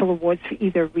special awards for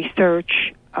either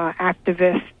research,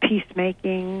 activist,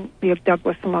 peacemaking, the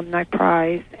Douglas Alumni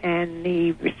Prize, and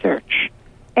the research.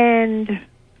 And,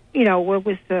 it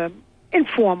was an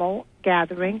informal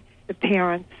gathering. The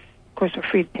parents, of course, were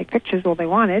free to take pictures all they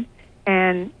wanted,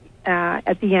 and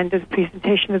at the end of the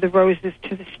presentation of the roses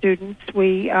to the students,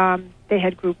 they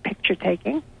had group picture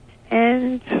taking.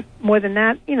 And more than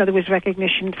that, there was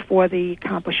recognition for the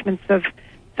accomplishments of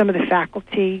some of the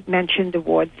faculty, mentioned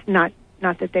awards, not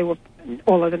that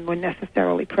all of them were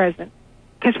necessarily present.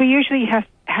 Because we usually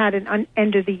had an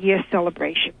end-of-the-year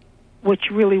celebration, which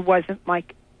really wasn't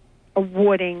like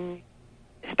awarding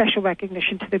special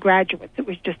recognition to the graduates. It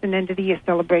was just an end-of-the-year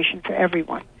celebration for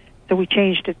everyone. So we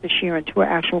changed it this year into an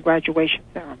actual graduation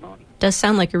ceremony. Does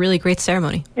sound like a really great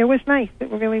ceremony. It was nice. It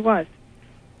really was.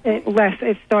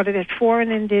 It started at 4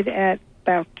 and ended at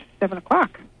about 7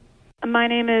 o'clock. My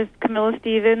name is Camilla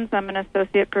Stevens. I'm an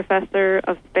associate professor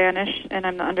of Spanish, and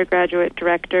I'm the undergraduate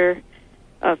director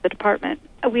of the department.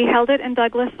 We held it in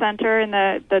Douglas Center in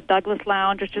the Douglas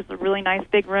Lounge, which is a really nice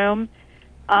big room.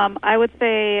 I would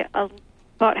say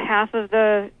about half of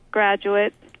the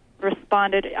graduates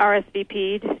responded,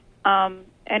 RSVP'd,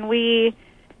 and we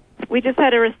just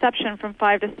had a reception from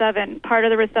 5 to 7. Part of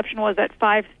the reception was at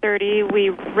 5:30. We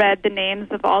read the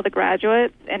names of all the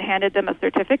graduates and handed them a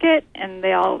certificate, and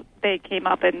they came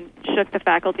up and shook the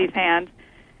faculty's hand.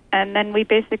 And then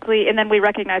we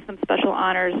recognized some special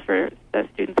honors for the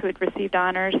students who had received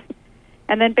honors.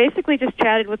 And then basically just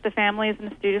chatted with the families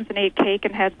and the students and ate cake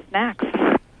and had snacks.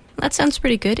 That sounds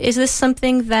pretty good. Is this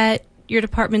something that your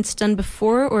department's done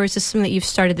before, or is this something that you've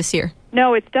started this year?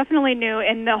 No, it's definitely new,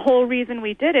 and the whole reason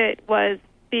we did it was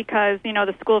because,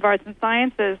 the School of Arts and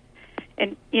Sciences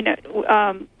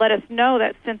let us know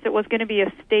that since it was going to be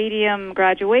a stadium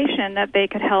graduation, that they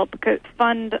could help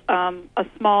fund a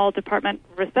small department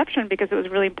reception because it was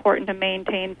really important to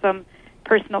maintain some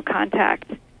personal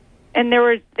contact. And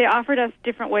they offered us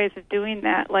different ways of doing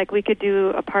that, like we could do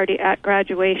a party at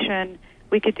graduation.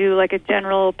 We could do like a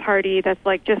general party that's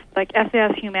just like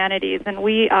SAS Humanities, and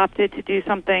we opted to do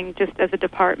something just as a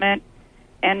department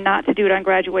and not to do it on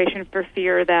graduation for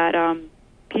fear that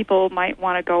people might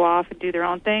want to go off and do their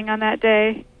own thing on that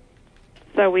day.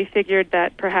 So we figured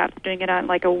that perhaps doing it on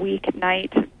like a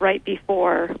weeknight right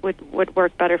before would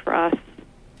work better for us.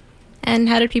 And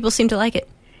how did people seem to like it?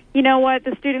 You know what?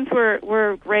 The students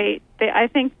were great. I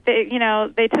think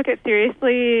they took it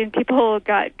seriously, and people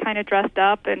got kind of dressed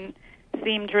up and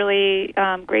seemed really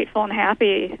grateful and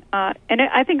happy.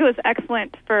 I think it was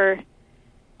excellent for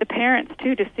the parents,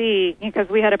 too, to see, because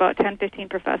we had about 10, 15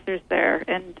 professors there.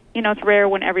 And, it's rare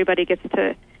when everybody gets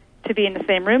to be in the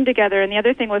same room together. And the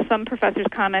other thing was some professors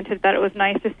commented that it was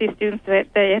nice to see students that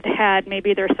they had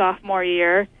maybe their sophomore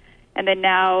year, and then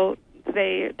now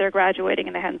they're graduating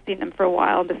and they hadn't seen them for a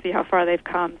while, to see how far they've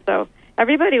come. So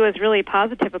everybody was really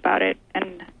positive about it.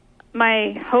 And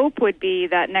my hope would be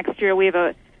that next year we have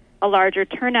a larger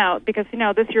turnout, because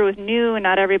this year was new and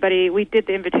not everybody. We did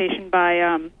the invitation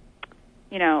by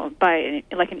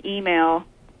like an email,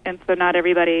 and so not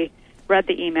everybody read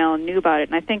the email and knew about it.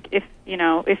 And I think if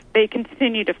they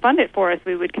continue to fund it for us,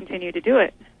 we would continue to do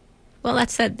it. Well,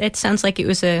 it sounds like it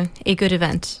was a good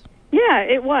event. Yeah,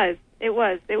 it was. It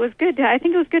was good. I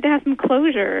think it was good to have some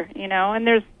closure. And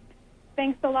there's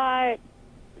thanks a lot.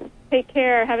 Take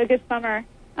care. Have a good summer.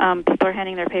 people are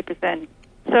handing their papers in.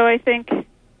 So I think,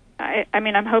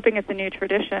 I'm hoping it's a new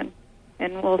tradition,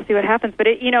 and we'll see what happens. But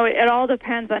it all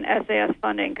depends on SAS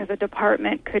funding, because a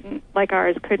department like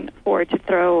ours couldn't afford to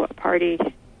throw a party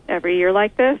every year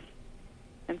like this.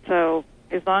 And so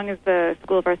as long as the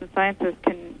School of Arts and Sciences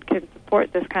can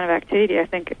support this kind of activity, I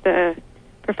think the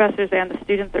professors and the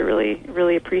students are really,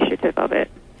 really appreciative of it.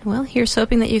 Well, here's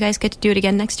hoping that you guys get to do it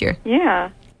again next year.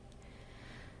 Yeah.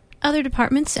 Other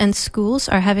departments and schools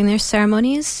are having their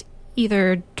ceremonies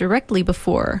either directly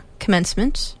before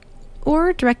commencement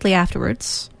or directly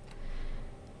afterwards.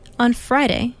 On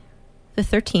Friday, the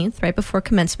 13th, right before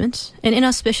commencement, an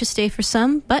inauspicious day for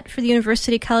some, but for the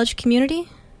University College community,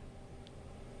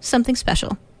 something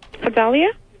special.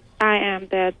 Fidelia? I am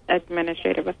the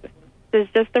administrative assistant. There's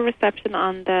just the reception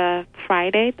on the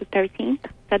Friday, the 13th,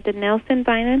 at the Nelson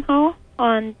Dining Hall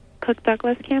on Cook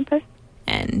Douglas campus.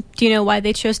 And do you know why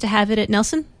they chose to have it at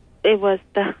Nelson? It was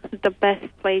the best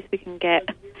place we can get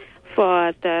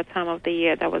for the time of the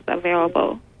year that was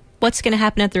available. What's going to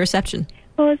happen at the reception?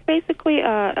 Well, it's basically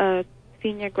a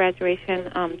senior graduation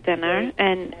dinner,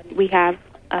 and we have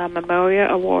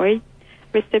memorial award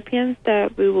recipients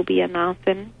that we will be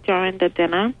announcing during the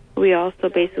dinner. We're also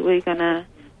basically going to,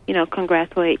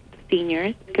 congratulate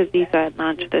seniors, because these are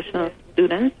non-traditional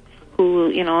students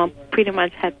who, pretty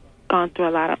much had gone through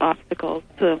a lot of obstacles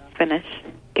to finish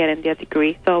getting their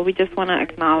degree. So we just want to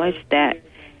acknowledge that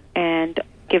and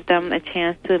give them a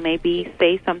chance to maybe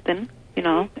say something,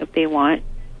 if they want,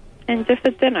 and just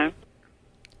a dinner.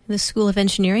 The School of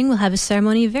Engineering will have a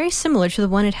ceremony very similar to the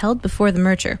one it held before the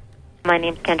merger. My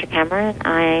name is Kendra Cameron.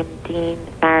 I'm Dean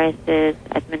Barris's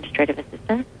administrative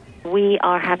assistant. We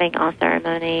are having our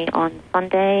ceremony on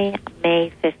Sunday,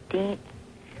 May 15th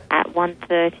at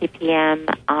 1:30 p.m.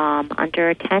 Under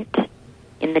a tent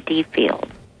in the D field.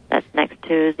 That's next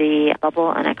to the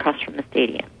bubble and across from the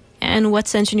stadium. And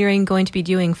what's engineering going to be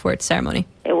doing for its ceremony?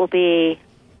 It will be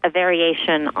a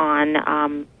variation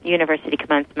on university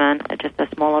commencement, just a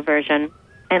smaller version,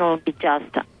 and it will be just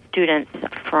students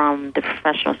from the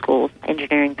professional schools,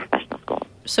 engineering professional schools.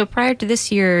 So prior to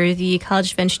this year, the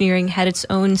College of Engineering had its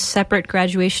own separate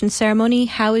graduation ceremony.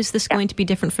 How is this going to be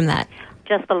different from that?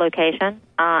 Just the location.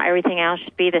 Everything else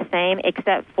should be the same,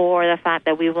 except for the fact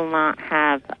that we will not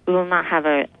have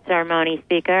a ceremony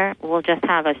speaker. We'll just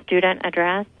have a student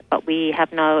address, but we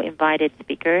have no invited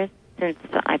speakers, since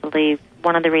I believe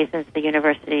one of the reasons the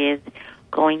university is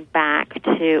going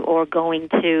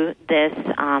to this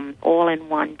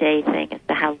all-in-one day thing is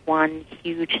to have one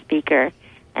huge speaker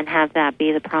and have that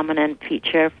be the prominent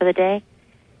feature for the day,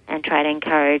 and try to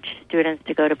encourage students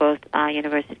to go to both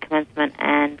university commencement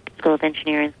and School of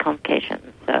Engineering's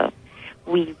convocations. So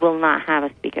we will not have a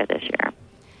speaker this year.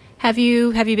 Have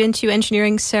you been to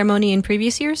engineering ceremony in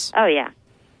previous years? Oh, yeah.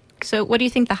 So what do you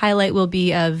think the highlight will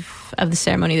be of the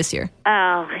ceremony this year?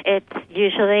 Oh, it's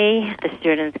usually the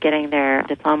students getting their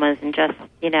diplomas and just,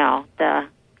 the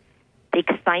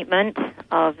excitement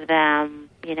of them,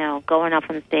 going up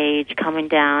on stage, coming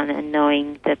down and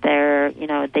knowing that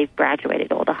they've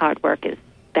graduated. All the hard work is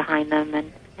behind them,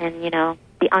 and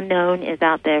the unknown is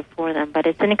out there for them. But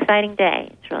it's an exciting day.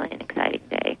 It's really an exciting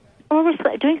day. We're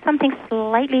doing something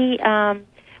slightly...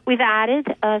 We've added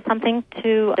something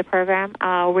to the program.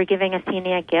 We're giving a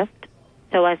senior gift.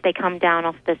 So as they come down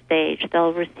off the stage,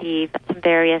 they'll receive some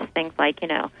various things like,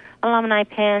 alumni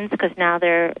pins, because now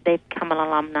they've become an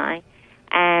alumni.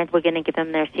 And we're going to give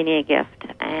them their senior gift.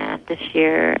 And this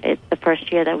year, it's the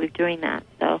first year that we're doing that.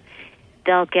 So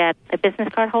they'll get a business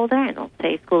card holder, and it'll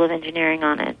say School of Engineering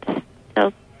on it.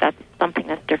 So that's something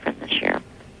that's different this year.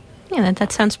 Yeah,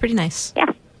 that sounds pretty nice.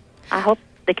 Yeah. I hope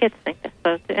the kids think they're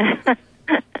supposed to.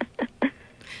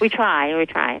 We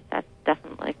try. That's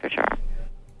definitely for sure.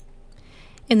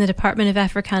 In the Department of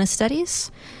Africana Studies,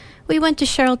 we went to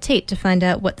Cheryl Tate to find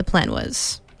out what the plan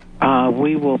was.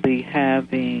 We will be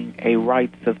having a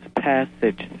rites of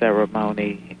passage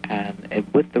ceremony, and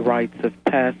with the rites of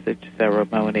passage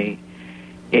ceremony,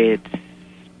 it's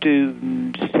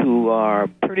students who are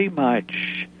pretty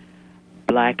much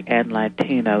Black and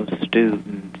Latino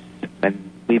students,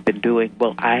 and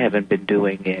I haven't been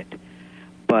doing it,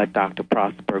 but Dr.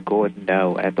 Prosper Gordon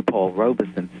at the Paul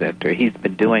Robeson Center, he's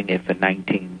been doing it for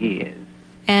 19 years.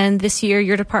 And this year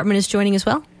your department is joining as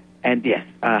well? And yes,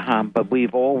 but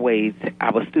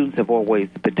our students have always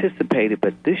participated,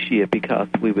 but this year, because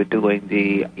we were doing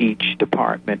each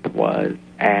department was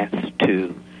asked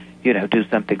to, do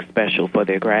something special for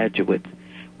their graduates,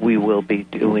 we will be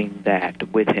doing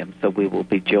that with him, so we will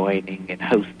be joining and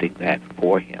hosting that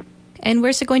for him. And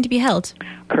where's it going to be held?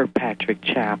 Kirkpatrick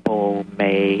Chapel,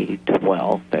 May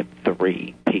 12th at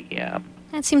 3 p.m.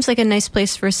 That seems like a nice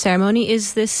place for a ceremony.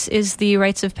 Is the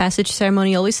rites of passage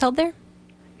ceremony always held there?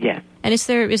 Yes. And is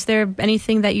there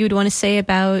anything that you would want to say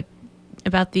about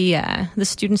the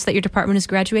students that your department is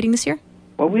graduating this year?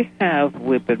 Well,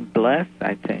 we've been blessed,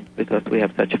 I think, because we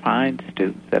have such fine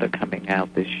students that are coming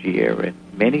out this year, and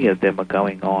many of them are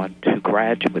going on to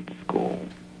graduate school.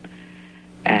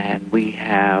 And we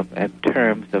have, in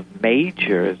terms of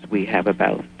majors, we have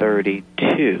about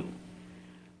 32,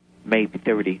 maybe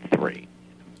 33.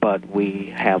 But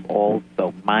we have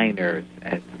also minors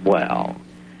as well.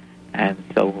 And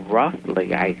so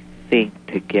roughly, I think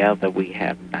together we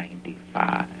have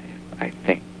 95, I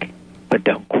think. But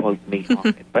don't quote me on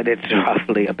it. But it's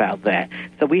roughly about that.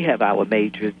 So we have our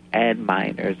majors and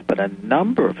minors, but a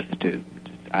number of students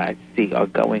I see are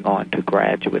going on to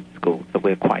graduate school. So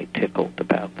we're quite tickled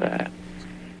about that.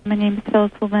 My name is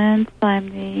Phyllis Valence. I'm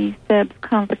the SEBS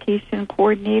Convocation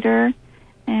Coordinator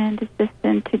and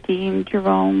Assistant to Dean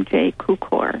Jerome J.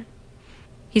 Kukor.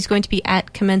 He's going to be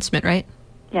at commencement, right?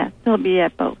 Yes, he'll be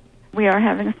at both. We are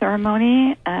having a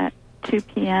ceremony at 2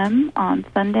 p.m. on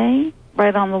Sunday,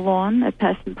 right on the lawn at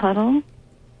Passion Puddle.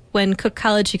 When Cook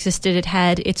College existed, it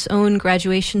had its own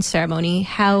graduation ceremony.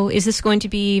 How is this going to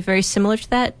be very similar to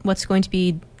that? What's going to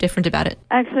be different about it?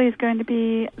 Actually, it's going to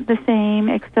be the same,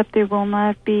 except there will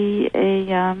not be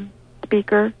a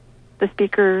speaker. The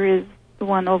speaker is the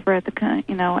one over at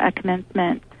at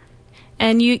commencement.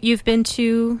 And you've been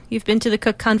to the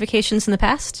Cook Convocations in the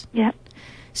past? Yep.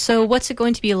 So what's it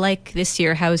going to be like this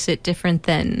year? How is it different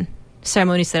than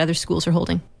ceremonies that other schools are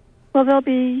holding? Well, they'll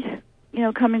be,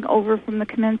 coming over from the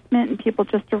commencement and people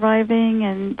just arriving,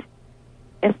 and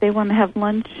if they want to have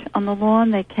lunch on the lawn,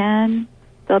 they can.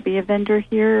 There'll be a vendor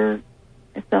here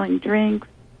selling drinks.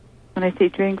 When I say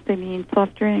drinks, I mean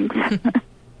soft drinks.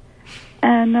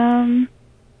 And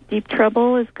Deep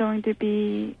Trouble is going to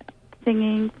be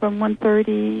singing from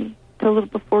 1:30 to a little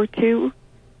before 2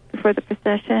 before the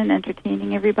procession,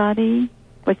 entertaining everybody,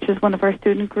 which is one of our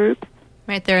student groups.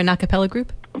 Right, they're an a cappella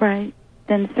group? Right.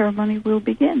 Then the ceremony will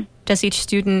begin. Does each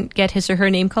student get his or her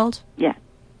name called? Yes.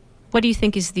 What do you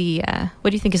think is the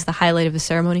highlight of the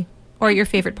ceremony, or your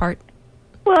favorite part?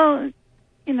 Well,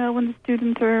 when the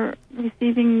students are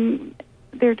receiving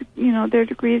their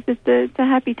degrees, it's a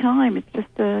happy time. It's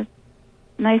just a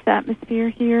nice atmosphere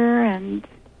here, and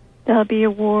there'll be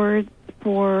awards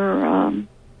for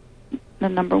the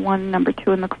number 1, number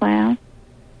 2 in the class.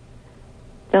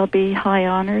 There'll be high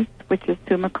honors, which is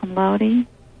summa cum laude.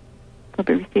 They'll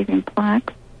be receiving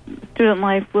plaques. Student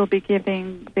Life will be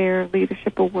giving their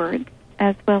leadership awards,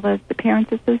 as well as the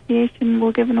Parents Association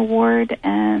will give an award,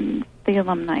 and the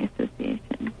Alumni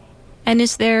Association. And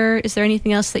is there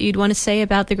anything else that you'd want to say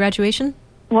about the graduation?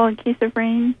 Well, in case of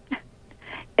rain,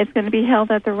 it's going to be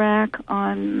held at the RAC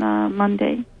on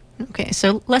Monday. Okay,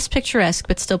 so less picturesque,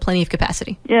 but still plenty of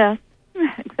capacity. Yes,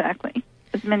 exactly.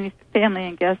 As many family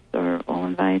and guests are all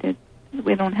invited.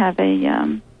 We don't have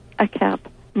a cap.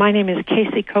 My name is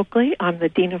Casey Coakley. I'm the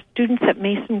Dean of Students at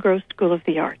Mason Gross School of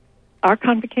the Arts. Our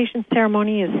convocation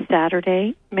ceremony is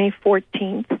Saturday, May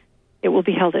 14th. It will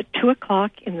be held at 2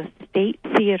 o'clock in the State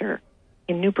Theater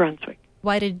in New Brunswick.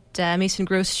 Why did Mason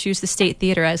Gross choose the State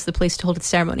Theater as the place to hold its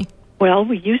ceremony? Well,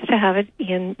 we used to have it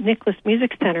in Nicholas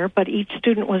Music Center, but each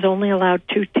student was only allowed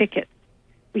 2 tickets.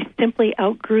 We simply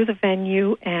outgrew the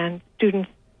venue, and students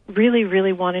really,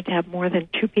 really wanted to have more than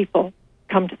 2 people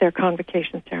come to their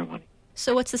convocation ceremony.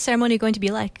 So what's the ceremony going to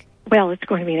be like? Well, it's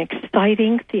going to be an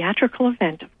exciting theatrical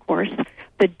event, of course.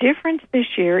 The difference this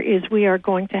year is we are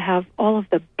going to have all of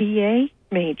the BA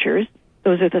majors.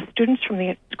 Those are the students from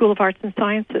the School of Arts and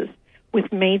Sciences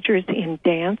with majors in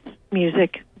dance,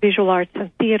 music, visual arts, and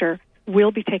theater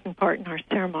will be taking part in our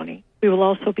ceremony. We will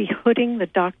also be hooding the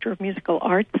Doctor of Musical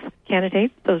Arts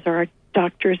candidates. Those are our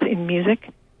doctors in music.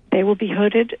 They will be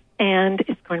hooded, and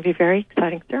it's going to be a very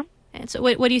exciting ceremony. And so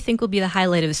what do you think will be the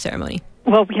highlight of the ceremony?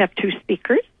 Well, we have 2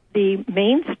 speakers. The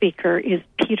main speaker is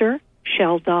Peter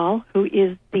Sheldal, who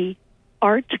is the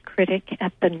art critic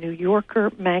at the New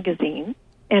Yorker magazine.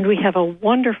 And we have a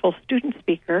wonderful student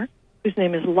speaker whose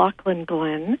name is Lachlan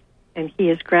Glenn, and he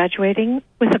is graduating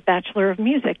with a Bachelor of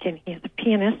Music, and he is a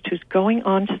pianist who's going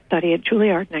on to study at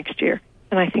Juilliard next year.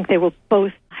 And I think they will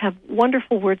both have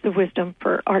wonderful words of wisdom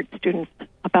for art students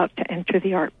about to enter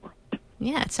the art world.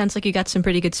 Yeah, it sounds like you got some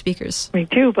pretty good speakers. We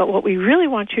do, but what we really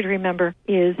want you to remember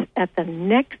is at the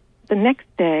next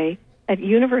day at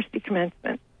university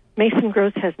commencement, Mason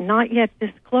Gross has not yet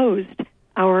disclosed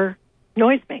our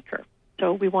noisemaker.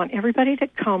 So we want everybody to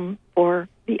come for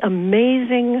the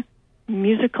amazing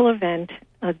musical event,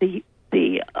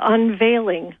 the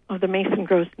unveiling of the Mason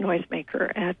Gross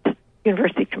noisemaker at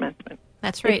university commencement.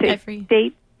 That's right. It's a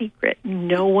state secret.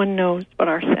 No one knows what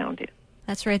our sound is.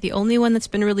 That's right. The only one that's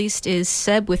been released is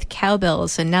Seb with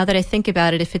Cowbells. And now that I think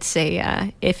about it, if it's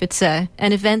an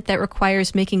event that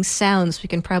requires making sounds, we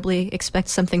can probably expect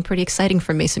something pretty exciting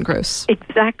from Mason Gross.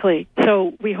 Exactly.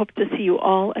 So we hope to see you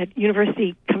all at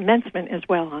University Commencement as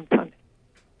well on Sunday.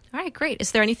 All right, great.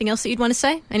 Is there anything else that you'd want to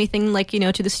say? Anything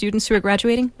to the students who are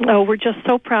graduating? Oh, we're just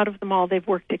so proud of them all. They've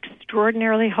worked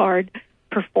extraordinarily hard,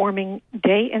 performing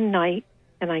day and night.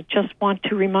 And I just want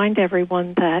to remind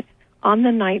everyone that on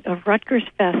the night of Rutgers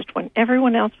Fest, when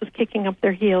everyone else was kicking up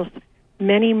their heels,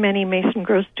 many, many Mason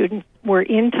Gross students were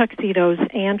in tuxedos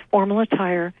and formal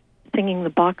attire singing the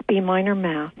Bach B minor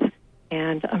Mass.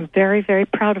 And I'm very, very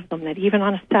proud of them that even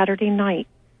on a Saturday night,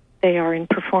 they are in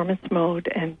performance mode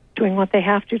and doing what they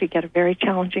have to get a very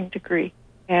challenging degree.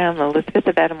 I'm Elizabeth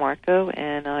Abadamarco,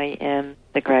 and I am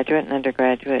the graduate and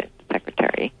undergraduate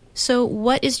secretary. So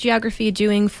what is Geography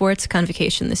doing for its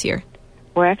convocation this year?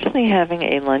 We're actually having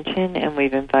a luncheon, and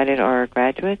we've invited our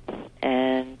graduates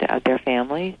and their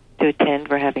families to attend.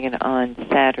 We're having it on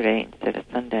Saturday instead of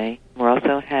Sunday. We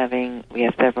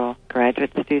have several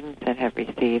graduate students that have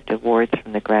received awards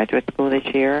from the graduate school this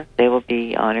year. They will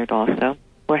be honored also.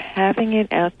 We're having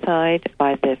it outside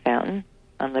by the fountain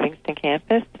on Livingston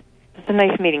campus. It's a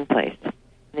nice meeting place. In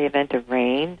the event of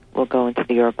rain, we'll go into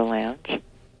the Yorba Lounge.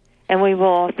 And we will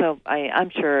also, I'm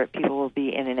sure people will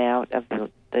be in and out of the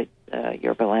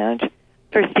Yorba Lounge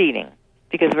for seating,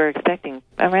 because we're expecting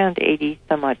around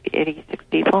approximately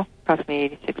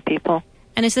 86 people.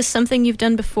 And is this something you've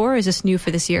done before, or is this new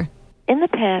for this year? In the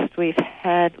past, we've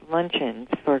had luncheons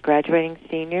for graduating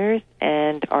seniors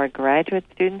and our graduate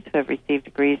students who have received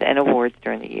degrees and awards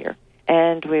during the year.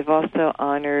 And we've also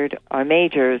honored our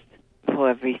majors who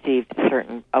have received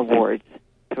certain awards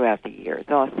throughout the years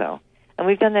also. And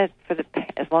we've done that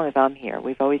as long as I'm here.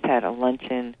 We've always had a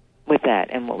luncheon with that.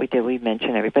 And what we did, we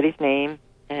mentioned everybody's name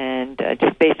and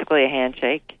just basically a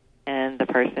handshake. And the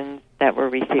persons that were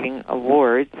receiving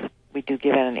awards, we do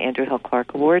give out an Andrew Hill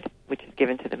Clark Award, which is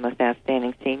given to the most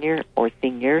outstanding senior or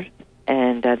seniors.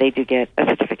 And they do get a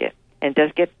certificate and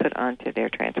does get put onto their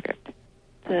transcript.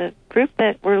 The group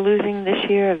that we're losing this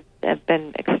year have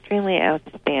been extremely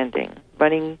outstanding,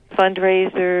 running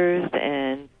fundraisers,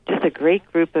 and just a great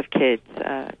group of kids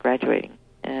graduating.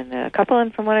 And a couple of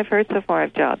them, from what I've heard so far,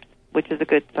 have jobs, which is a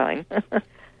good sign.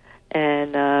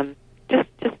 And just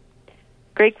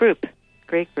great group.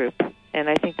 And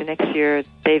I think the next year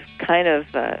they've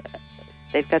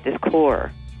they've got this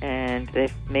core, and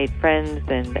they've made friends,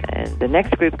 and the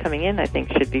next group coming in, I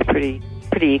think, should be pretty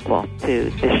equal to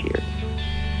this year.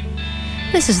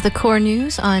 This is The Core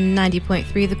News on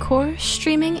 90.3 The Core,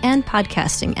 streaming and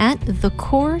podcasting at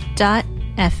thecore.fm.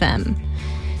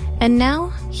 And now,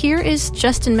 here is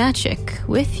Justin Matchick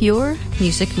with your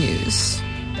music news.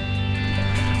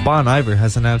 Bon Iver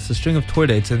has announced a string of tour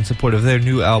dates in support of their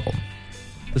new album.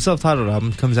 The self-titled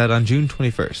album comes out on June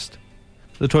 21st.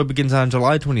 The tour begins on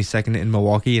July 22nd in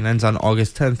Milwaukee and ends on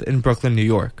August 10th in Brooklyn, New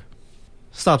York.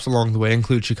 Stops along the way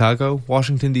include Chicago,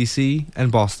 Washington, D.C.,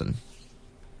 and Boston.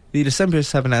 The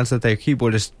Decemberists have announced that their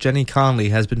keyboardist Jenny Conley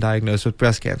has been diagnosed with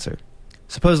breast cancer.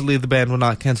 Supposedly, the band will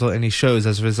not cancel any shows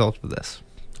as a result of this.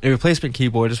 A replacement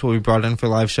keyboardist will be brought in for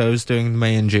live shows during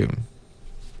May and June.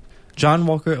 John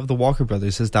Walker of the Walker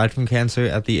Brothers has died from cancer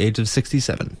at the age of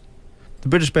 67. The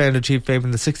British band achieved fame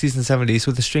in the 60s and 70s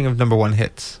with a string of #1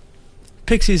 hits.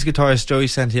 Pixies guitarist Joey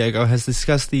Santiago has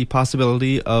discussed the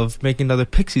possibility of making another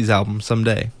Pixies album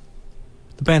someday.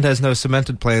 The band has no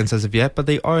cemented plans as of yet, but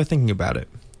they are thinking about it.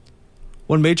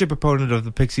 One major proponent of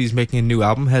the Pixies making a new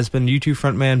album has been U2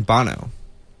 frontman Bono.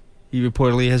 He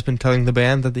reportedly has been telling the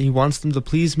band that he wants them to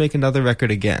please make another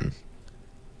record again.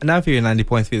 And now for your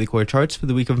 90.3 The Core charts for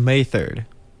the week of May 3rd.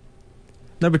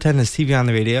 Number 10 is TV on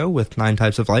the Radio with 9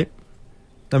 Types of Light.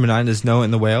 Number 9 is Noah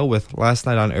and the Whale with Last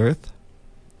Night on Earth.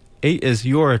 8 is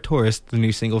You're a Tourist, the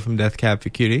new single from Death Cab for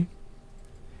Cutie.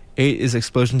 8 is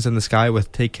Explosions in the Sky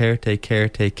with Take Care, Take Care,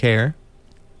 Take Care.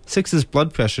 6 is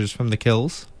Blood Pressures from The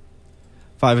Kills.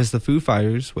 5 is the Foo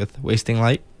Fighters with Wasting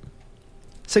Light.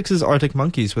 6 is Arctic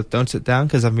Monkeys with Don't Sit Down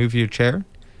 'Cause I've Moved Your Chair.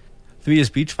 3 is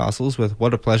Beach Fossils with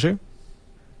What a Pleasure.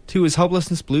 2 is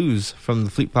Hopelessness Blues from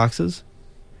the Fleet Foxes.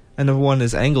 And number 1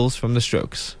 is Angles from the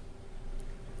Strokes.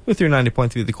 With your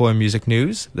 90.3 The Core Music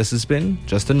News, this has been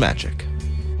Justin Matchick.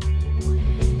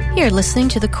 You're listening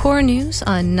to The Core News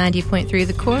on 90.3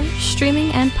 The Core,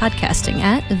 streaming and podcasting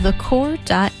at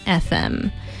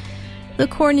thecore.fm. The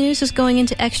Core News is going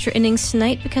into extra innings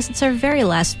tonight because it's our very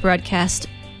last broadcast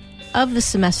of the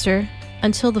semester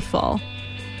until the fall.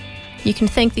 You can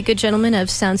thank the good gentlemen of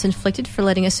Sounds Inflicted for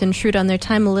letting us intrude on their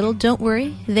time a little. Don't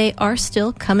worry, they are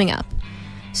still coming up.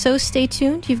 So stay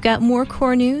tuned. You've got more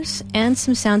core news and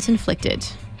some sounds inflicted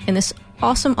in this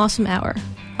awesome, awesome hour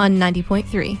on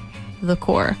 90.3, The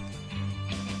Core.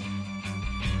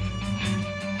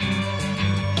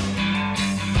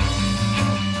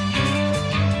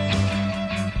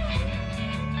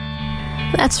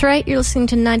 That's right, you're listening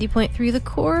to 90.3 The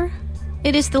Core.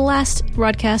 It is the last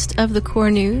broadcast of the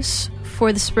Core News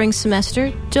for the spring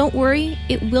semester. Don't worry,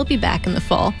 it will be back in the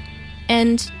fall.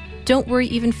 And don't worry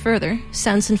even further,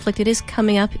 Sounds Inflicted is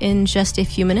coming up in just a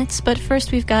few minutes, but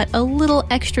first we've got a little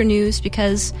extra news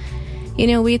because, you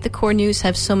know, we at the Core News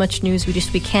have so much news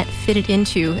we can't fit it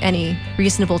into any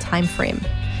reasonable time frame.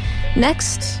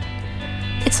 Next,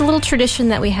 it's a little tradition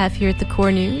that we have here at the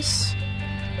Core News.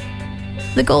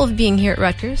 The goal of being here at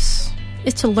Rutgers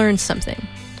is to learn something,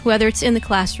 whether it's in the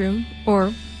classroom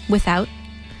or without.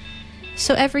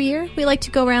 So every year, we like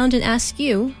to go around and ask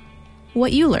you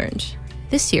what you learned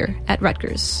this year at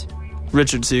Rutgers.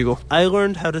 Richard Siegel. I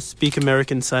learned how to speak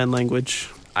American Sign Language.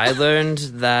 I learned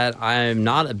that I'm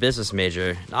not a business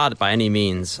major, not by any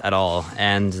means at all,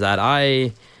 and that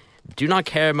I do not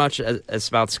care much as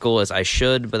about school as I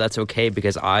should, but that's okay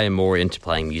because I am more into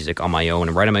playing music on my own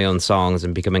and writing my own songs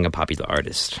and becoming a popular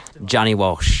artist. Johnny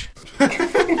Walsh.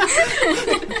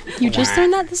 You just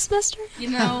learned that this semester? You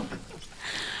know,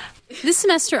 this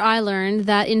semester I learned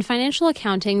that in financial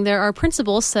accounting, there are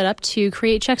principles set up to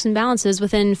create checks and balances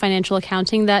within financial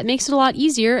accounting that makes it a lot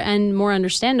easier and more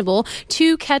understandable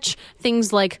to catch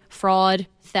things like fraud,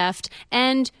 theft,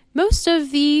 and most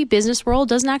of the business world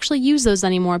doesn't actually use those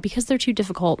anymore because they're too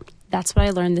difficult. That's what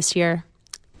I learned this year.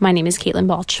 My name is Caitlin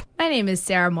Balch. My name is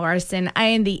Sarah Morrison. I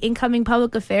am the incoming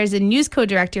Public Affairs and News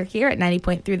Co-Director here at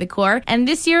 90.3 The Core. And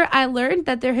this year I learned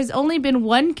that there has only been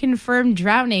one confirmed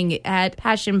drowning at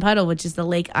Passion Puddle, which is the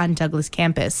lake on Douglas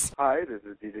campus. Hi, this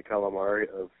is DJ Calamari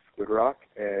of Squid Rock,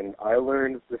 and I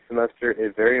learned this semester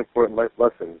a very important life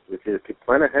lesson, which is to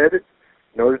plan ahead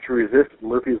in order to resist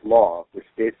Murphy's Law, which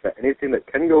states that anything that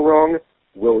can go wrong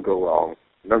will go wrong.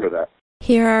 Remember that.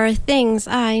 Here are things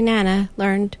I, Nana,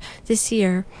 learned this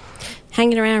year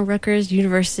hanging around Rutgers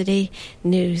University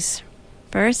news.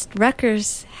 First,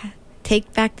 Rutgers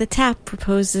Take Back the Tap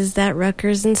proposes that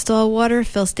Rutgers install water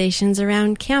fill stations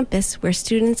around campus where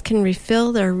students can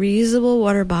refill their reusable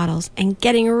water bottles and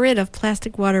getting rid of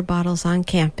plastic water bottles on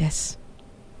campus.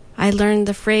 I learned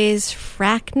the phrase,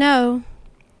 frack no.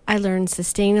 I learned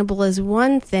sustainable is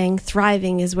one thing,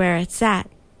 thriving is where it's at,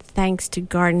 thanks to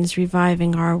Gardens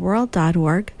Reviving Our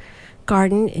World.org.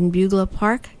 Garden in Beulah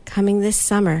Park coming this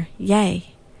summer.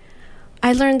 Yay.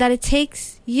 I learned that it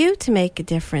takes you to make a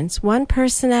difference, one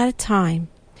person at a time.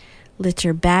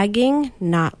 Litter bagging,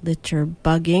 not litter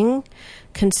bugging.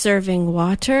 Conserving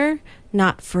water,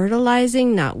 not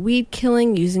fertilizing, not weed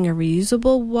killing, using a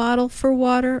reusable bottle for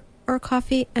water or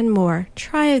coffee, and more.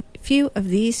 Try a few of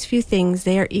these few things.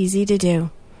 They are easy to do.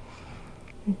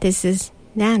 This is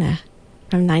Nana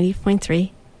from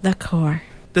 90.3 The Core.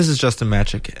 This is Justin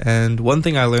Matchick, and one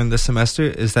thing I learned this semester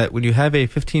is that when you have a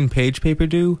 15-page paper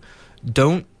due,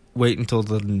 don't wait until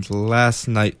the last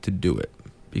night to do it,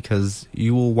 because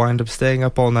you will wind up staying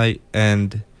up all night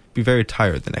and be very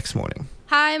tired the next morning.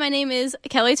 Hi, my name is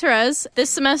Kelly Therese. This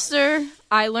semester,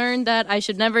 I learned that I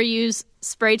should never use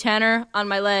spray tanner on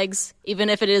my legs, even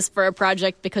if it is for a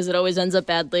project, because it always ends up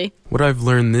badly. What I've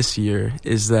learned this year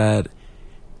is that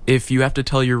if you have to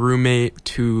tell your roommate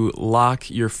to lock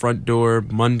your front door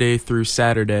Monday through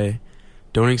Saturday,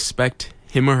 don't expect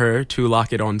him or her to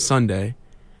lock it on Sunday.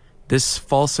 This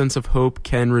false sense of hope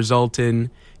can result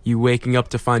in you waking up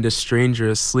to find a stranger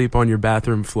asleep on your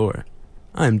bathroom floor.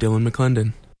 I'm Dylan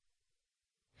McClendon.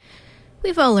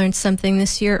 We've all learned something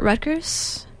this year at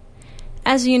Rutgers.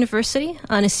 As a university,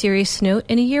 on a serious note,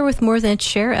 in a year with more than its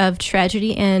share of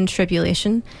tragedy and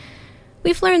tribulation,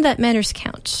 we've learned that manners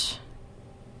count,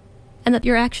 and that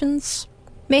your actions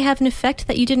may have an effect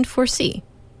that you didn't foresee,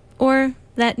 or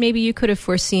that maybe you could have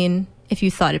foreseen if you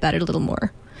thought about it a little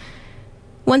more.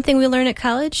 One thing we learn at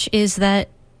college is that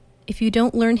if you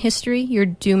don't learn history, you're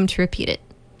doomed to repeat it.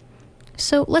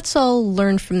 So let's all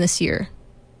learn from this year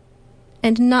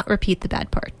and not repeat the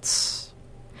bad parts.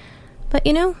 But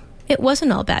you know, it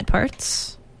wasn't all bad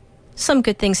parts. Some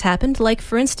good things happened, like,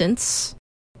 for instance,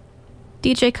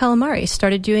 DJ Calamari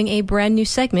started doing a brand new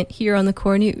segment here on the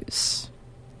Core News.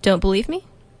 Don't believe me?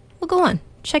 Well, go on.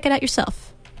 Check it out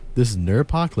yourself. This is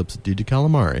Nerdopocalypse with DJ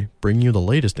Calamari, bringing you the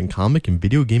latest in comic and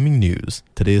video gaming news.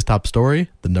 Today's top story,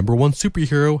 the #1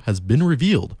 superhero has been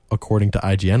revealed, according to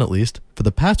IGN at least. For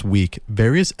the past week,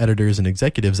 various editors and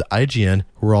executives at IGN,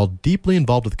 who are all deeply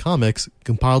involved with comics,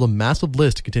 compiled a massive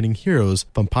list containing heroes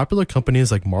from popular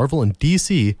companies like Marvel and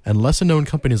DC and lesser-known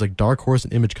companies like Dark Horse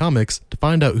and Image Comics to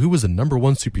find out who was the number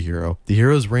one superhero. The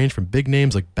heroes range from big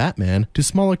names like Batman to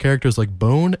smaller characters like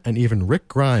Bone and even Rick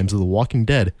Grimes of The Walking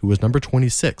Dead, who was number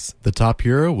 26. The top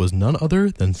hero was none other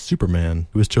than Superman,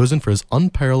 who was chosen for his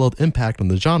unparalleled impact on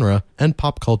the genre and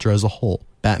pop culture as a whole.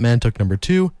 Batman took number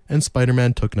 2, and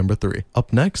Spider-Man took number 3.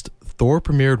 Up next, Thor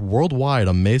premiered worldwide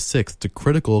on May 6th to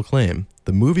critical acclaim.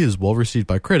 The movie is well received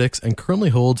by critics and currently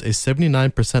holds a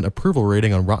 79% approval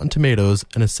rating on Rotten Tomatoes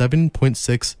and a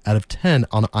 7.6 out of 10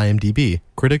 on IMDb.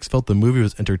 Critics felt the movie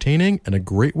was entertaining and a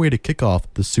great way to kick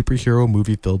off the superhero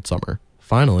movie-filled summer.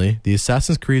 Finally, the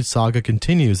Assassin's Creed saga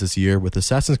continues this year with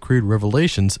Assassin's Creed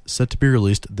Revelations set to be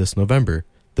released this November.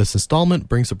 This installment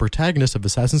brings the protagonist of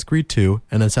Assassin's Creed 2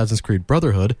 and Assassin's Creed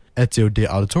Brotherhood, Ezio de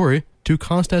Auditore, to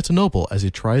Constantinople as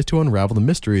he tries to unravel the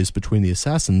mysteries between the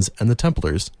Assassins and the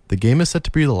Templars. The game is set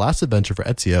to be the last adventure for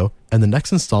Ezio, and the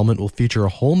next installment will feature a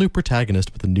whole new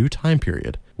protagonist with a new time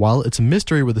period. While it's a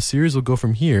mystery where the series will go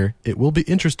from here, it will be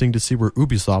interesting to see where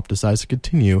Ubisoft decides to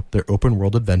continue their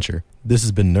open-world adventure. This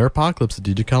has been Neuropocalypse with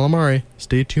DJ Calamari.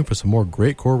 Stay tuned for some more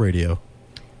great core radio.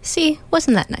 See,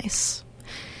 wasn't that nice?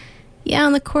 Yeah,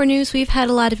 on the core news, we've had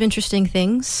a lot of interesting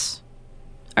things.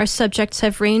 Our subjects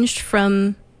have ranged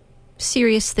from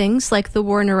serious things like the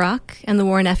war in Iraq and the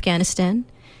war in Afghanistan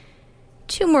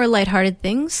to more lighthearted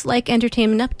things like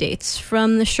entertainment updates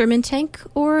from the Sherman Tank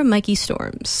or Mikey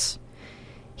Storms.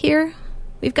 Here,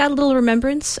 we've got a little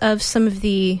remembrance of some of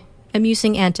the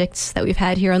amusing antics that we've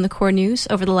had here on the core news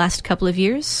over the last couple of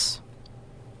years.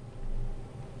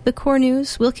 The core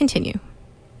news will continue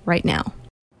right now.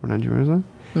 We're not yours,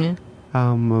 Yeah.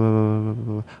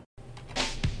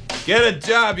 Get a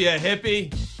job, you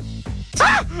hippie!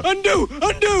 Ah! Undo!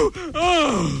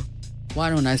 Oh! Why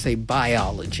don't I say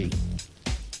biology?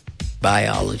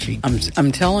 Biology.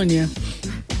 I'm telling you.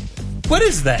 What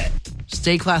is that?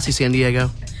 Stay classy, San Diego.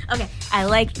 Okay, I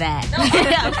like that.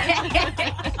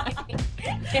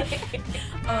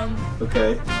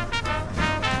 Okay.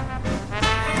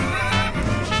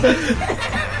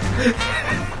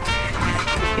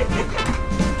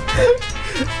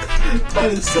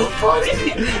 That is so funny.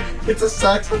 It's a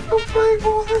saxophone playing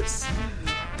horse.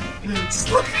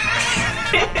 It's like...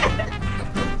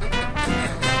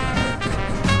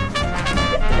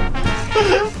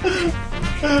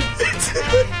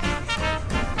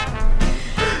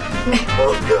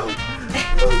 Oh god.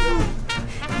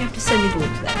 You have to send me the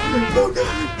link to that. Oh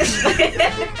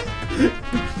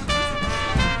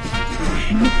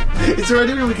god. Is there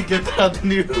any way we could get that on the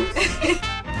news?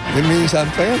 It means I'm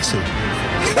fancy.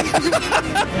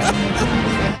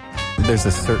 There's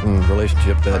a certain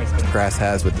relationship that grass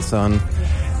has with the sun.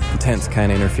 The tents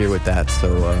kind of interfere with that,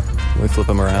 so we flip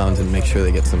them around and make sure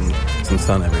they get some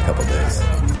sun every couple days.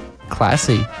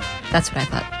 Classy. That's what I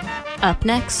thought. Up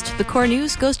next, the core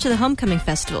news goes to the Homecoming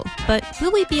Festival, but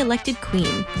will we be elected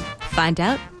queen? Find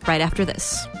out right after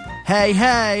this.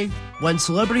 Hey! When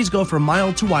celebrities go from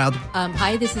mild to wild.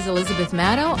 Hi, this is Elizabeth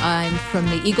Maddow. I'm from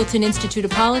the Eagleton Institute of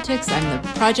Politics. I'm the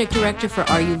project director for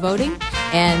Are You Voting?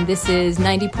 And this is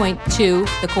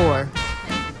 90.2 The Core.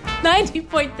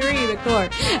 90.3 The Core.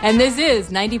 And this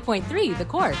is 90.3 The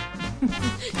Core.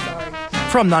 Sorry.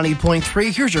 From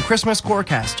 90.3, here's your Christmas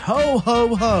Corecast. Ho,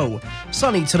 ho, ho.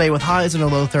 Sunny today with highs in the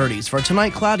low 30s. For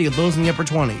tonight, cloudy with lows in the upper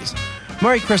 20s.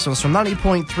 Merry Christmas from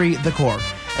 90.3 The Core.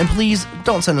 And please,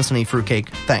 don't send us any fruitcake.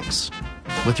 Thanks.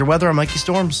 With your weather, I'm Mikey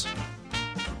Storms.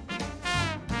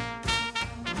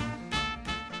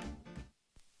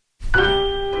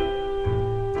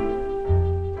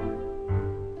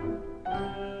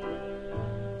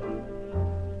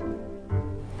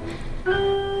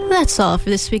 That's all for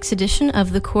this week's edition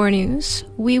of the Core News.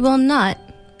 We will not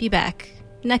be back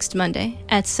next Monday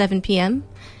at 7 p.m.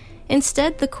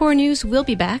 Instead, the Core News will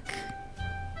be back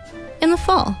in the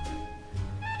fall.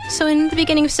 So in the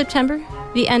beginning of September,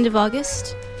 the end of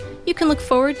August, you can look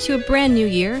forward to a brand new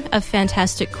year of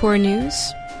fantastic Core News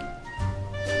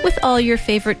with all your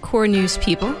favorite Core News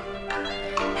people.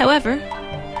 However,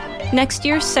 next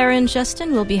year, Sarah and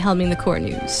Justin will be helming the Core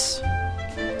News,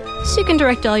 so you can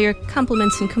direct all your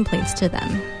compliments and complaints to them.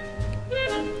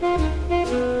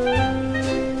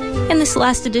 In this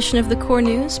last edition of the Core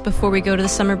News, before we go to the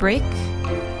summer break,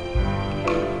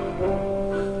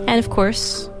 and of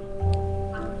course,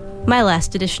 my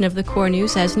last edition of the Core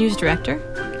News as news director,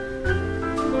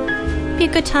 be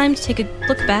a good time to take a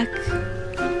look back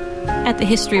at the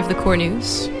history of the Core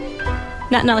News.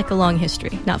 Not like a long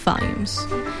history, not volumes.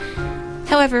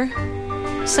 However,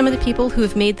 some of the people who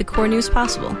have made the Core News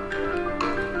possible.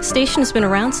 The station has been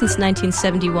around since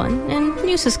 1971, and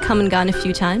news has come and gone a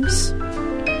few times.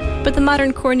 But the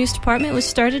modern Core News department was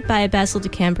started by Basil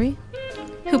DeCambry,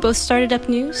 who both started up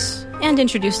news and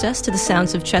introduced us to the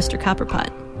sounds of Chester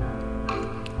Copperpot.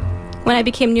 When I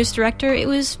became news director, it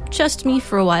was just me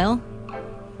for a while.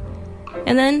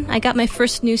 And then I got my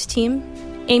first news team,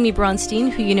 Amy Bronstein,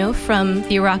 who you know from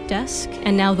the Iraq Desk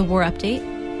and now the War Update,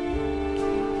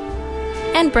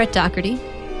 and Brett Doherty,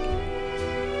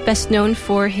 best known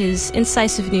for his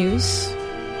incisive news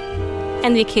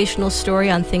and the occasional story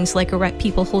on things like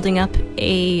people holding up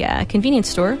a convenience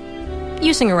store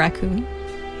using a raccoon.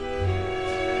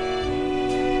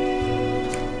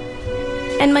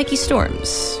 And Mikey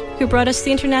Storms, who brought us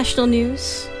the international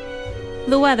news,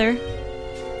 the weather,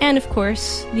 and of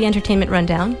course, the entertainment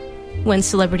rundown, when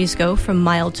celebrities go from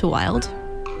mild to wild.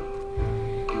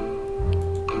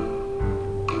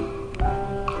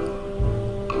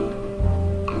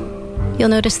 You'll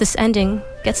notice this ending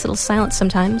gets a little silent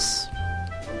sometimes.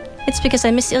 It's because I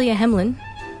miss Ilya Hemlin,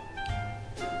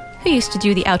 who used to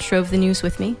do the outro of the news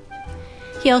with me.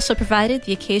 He also provided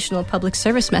the occasional public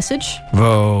service message.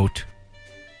 Vote.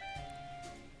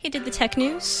 He did the tech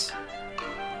news.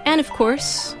 And of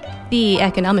course, the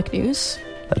economic news.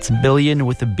 That's billion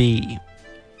with a B.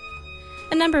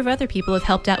 A number of other people have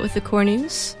helped out with the core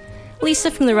news.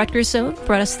 Lisa from the Rutgers Zone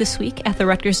brought us This Week at the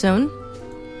Rutgers Zone.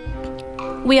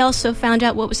 We also found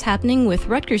out what was happening with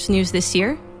Rutgers News this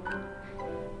year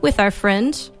with our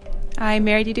friend. I'm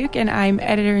Mary D. Duke, and I'm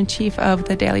editor-in-chief of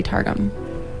the Daily Targum.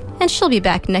 And she'll be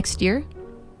back next year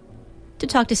to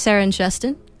talk to Sarah and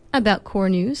Justin about core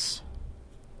news.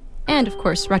 And, of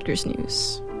course, Rutgers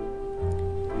News.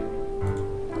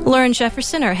 Lauren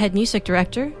Jefferson, our head music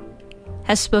director,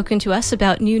 has spoken to us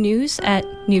about new news at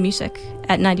New Music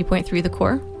at 90.3 The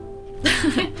Core.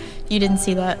 You didn't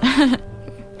see that.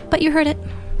 But you heard it.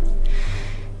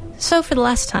 So for the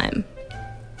last time,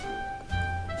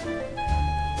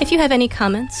 if you have any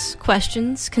comments,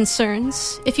 questions,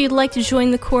 concerns, if you'd like to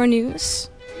join the Core News,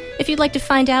 if you'd like to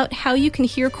find out how you can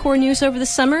hear Core News over the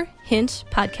summer, hint,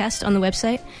 podcast on the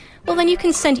website, well then you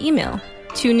can send email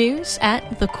to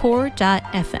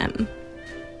news@thecore.fm.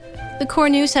 The Core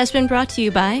News has been brought to you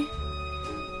by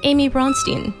Amy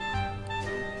Bronstein,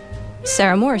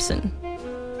 Sarah Morrison,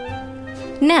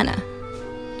 Nana,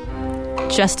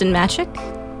 Justin Matchick,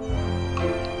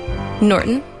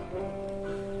 Norton,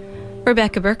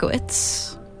 Rebecca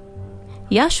Berkowitz,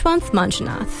 Yashwanth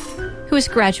Manjunath, who is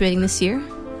graduating this year.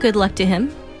 Good luck to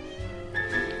him.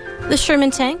 The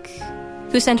Sherman Tank,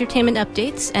 whose entertainment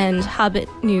updates and Hobbit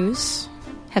news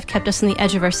have kept us on the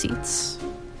edge of our seats.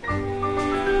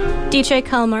 DJ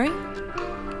Kalmari,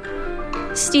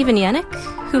 Stephen Yannick,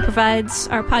 who provides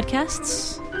our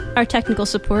podcasts, our technical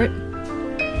support,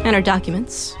 and our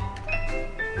documents.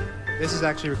 This is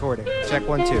actually recording. Check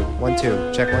 1 2 1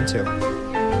 2. Check 1 2.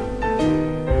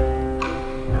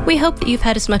 We hope that you've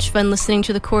had as much fun listening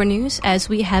to the Core News as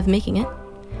we have making it.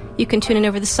 You can tune in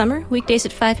over the summer, weekdays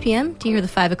at 5 p.m. to hear the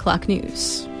 5 o'clock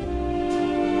news.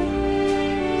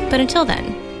 But until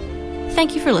then,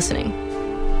 thank you for listening.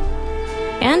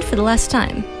 And for the last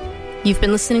time, you've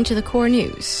been listening to the Core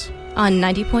News on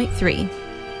 90.3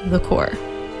 The Core.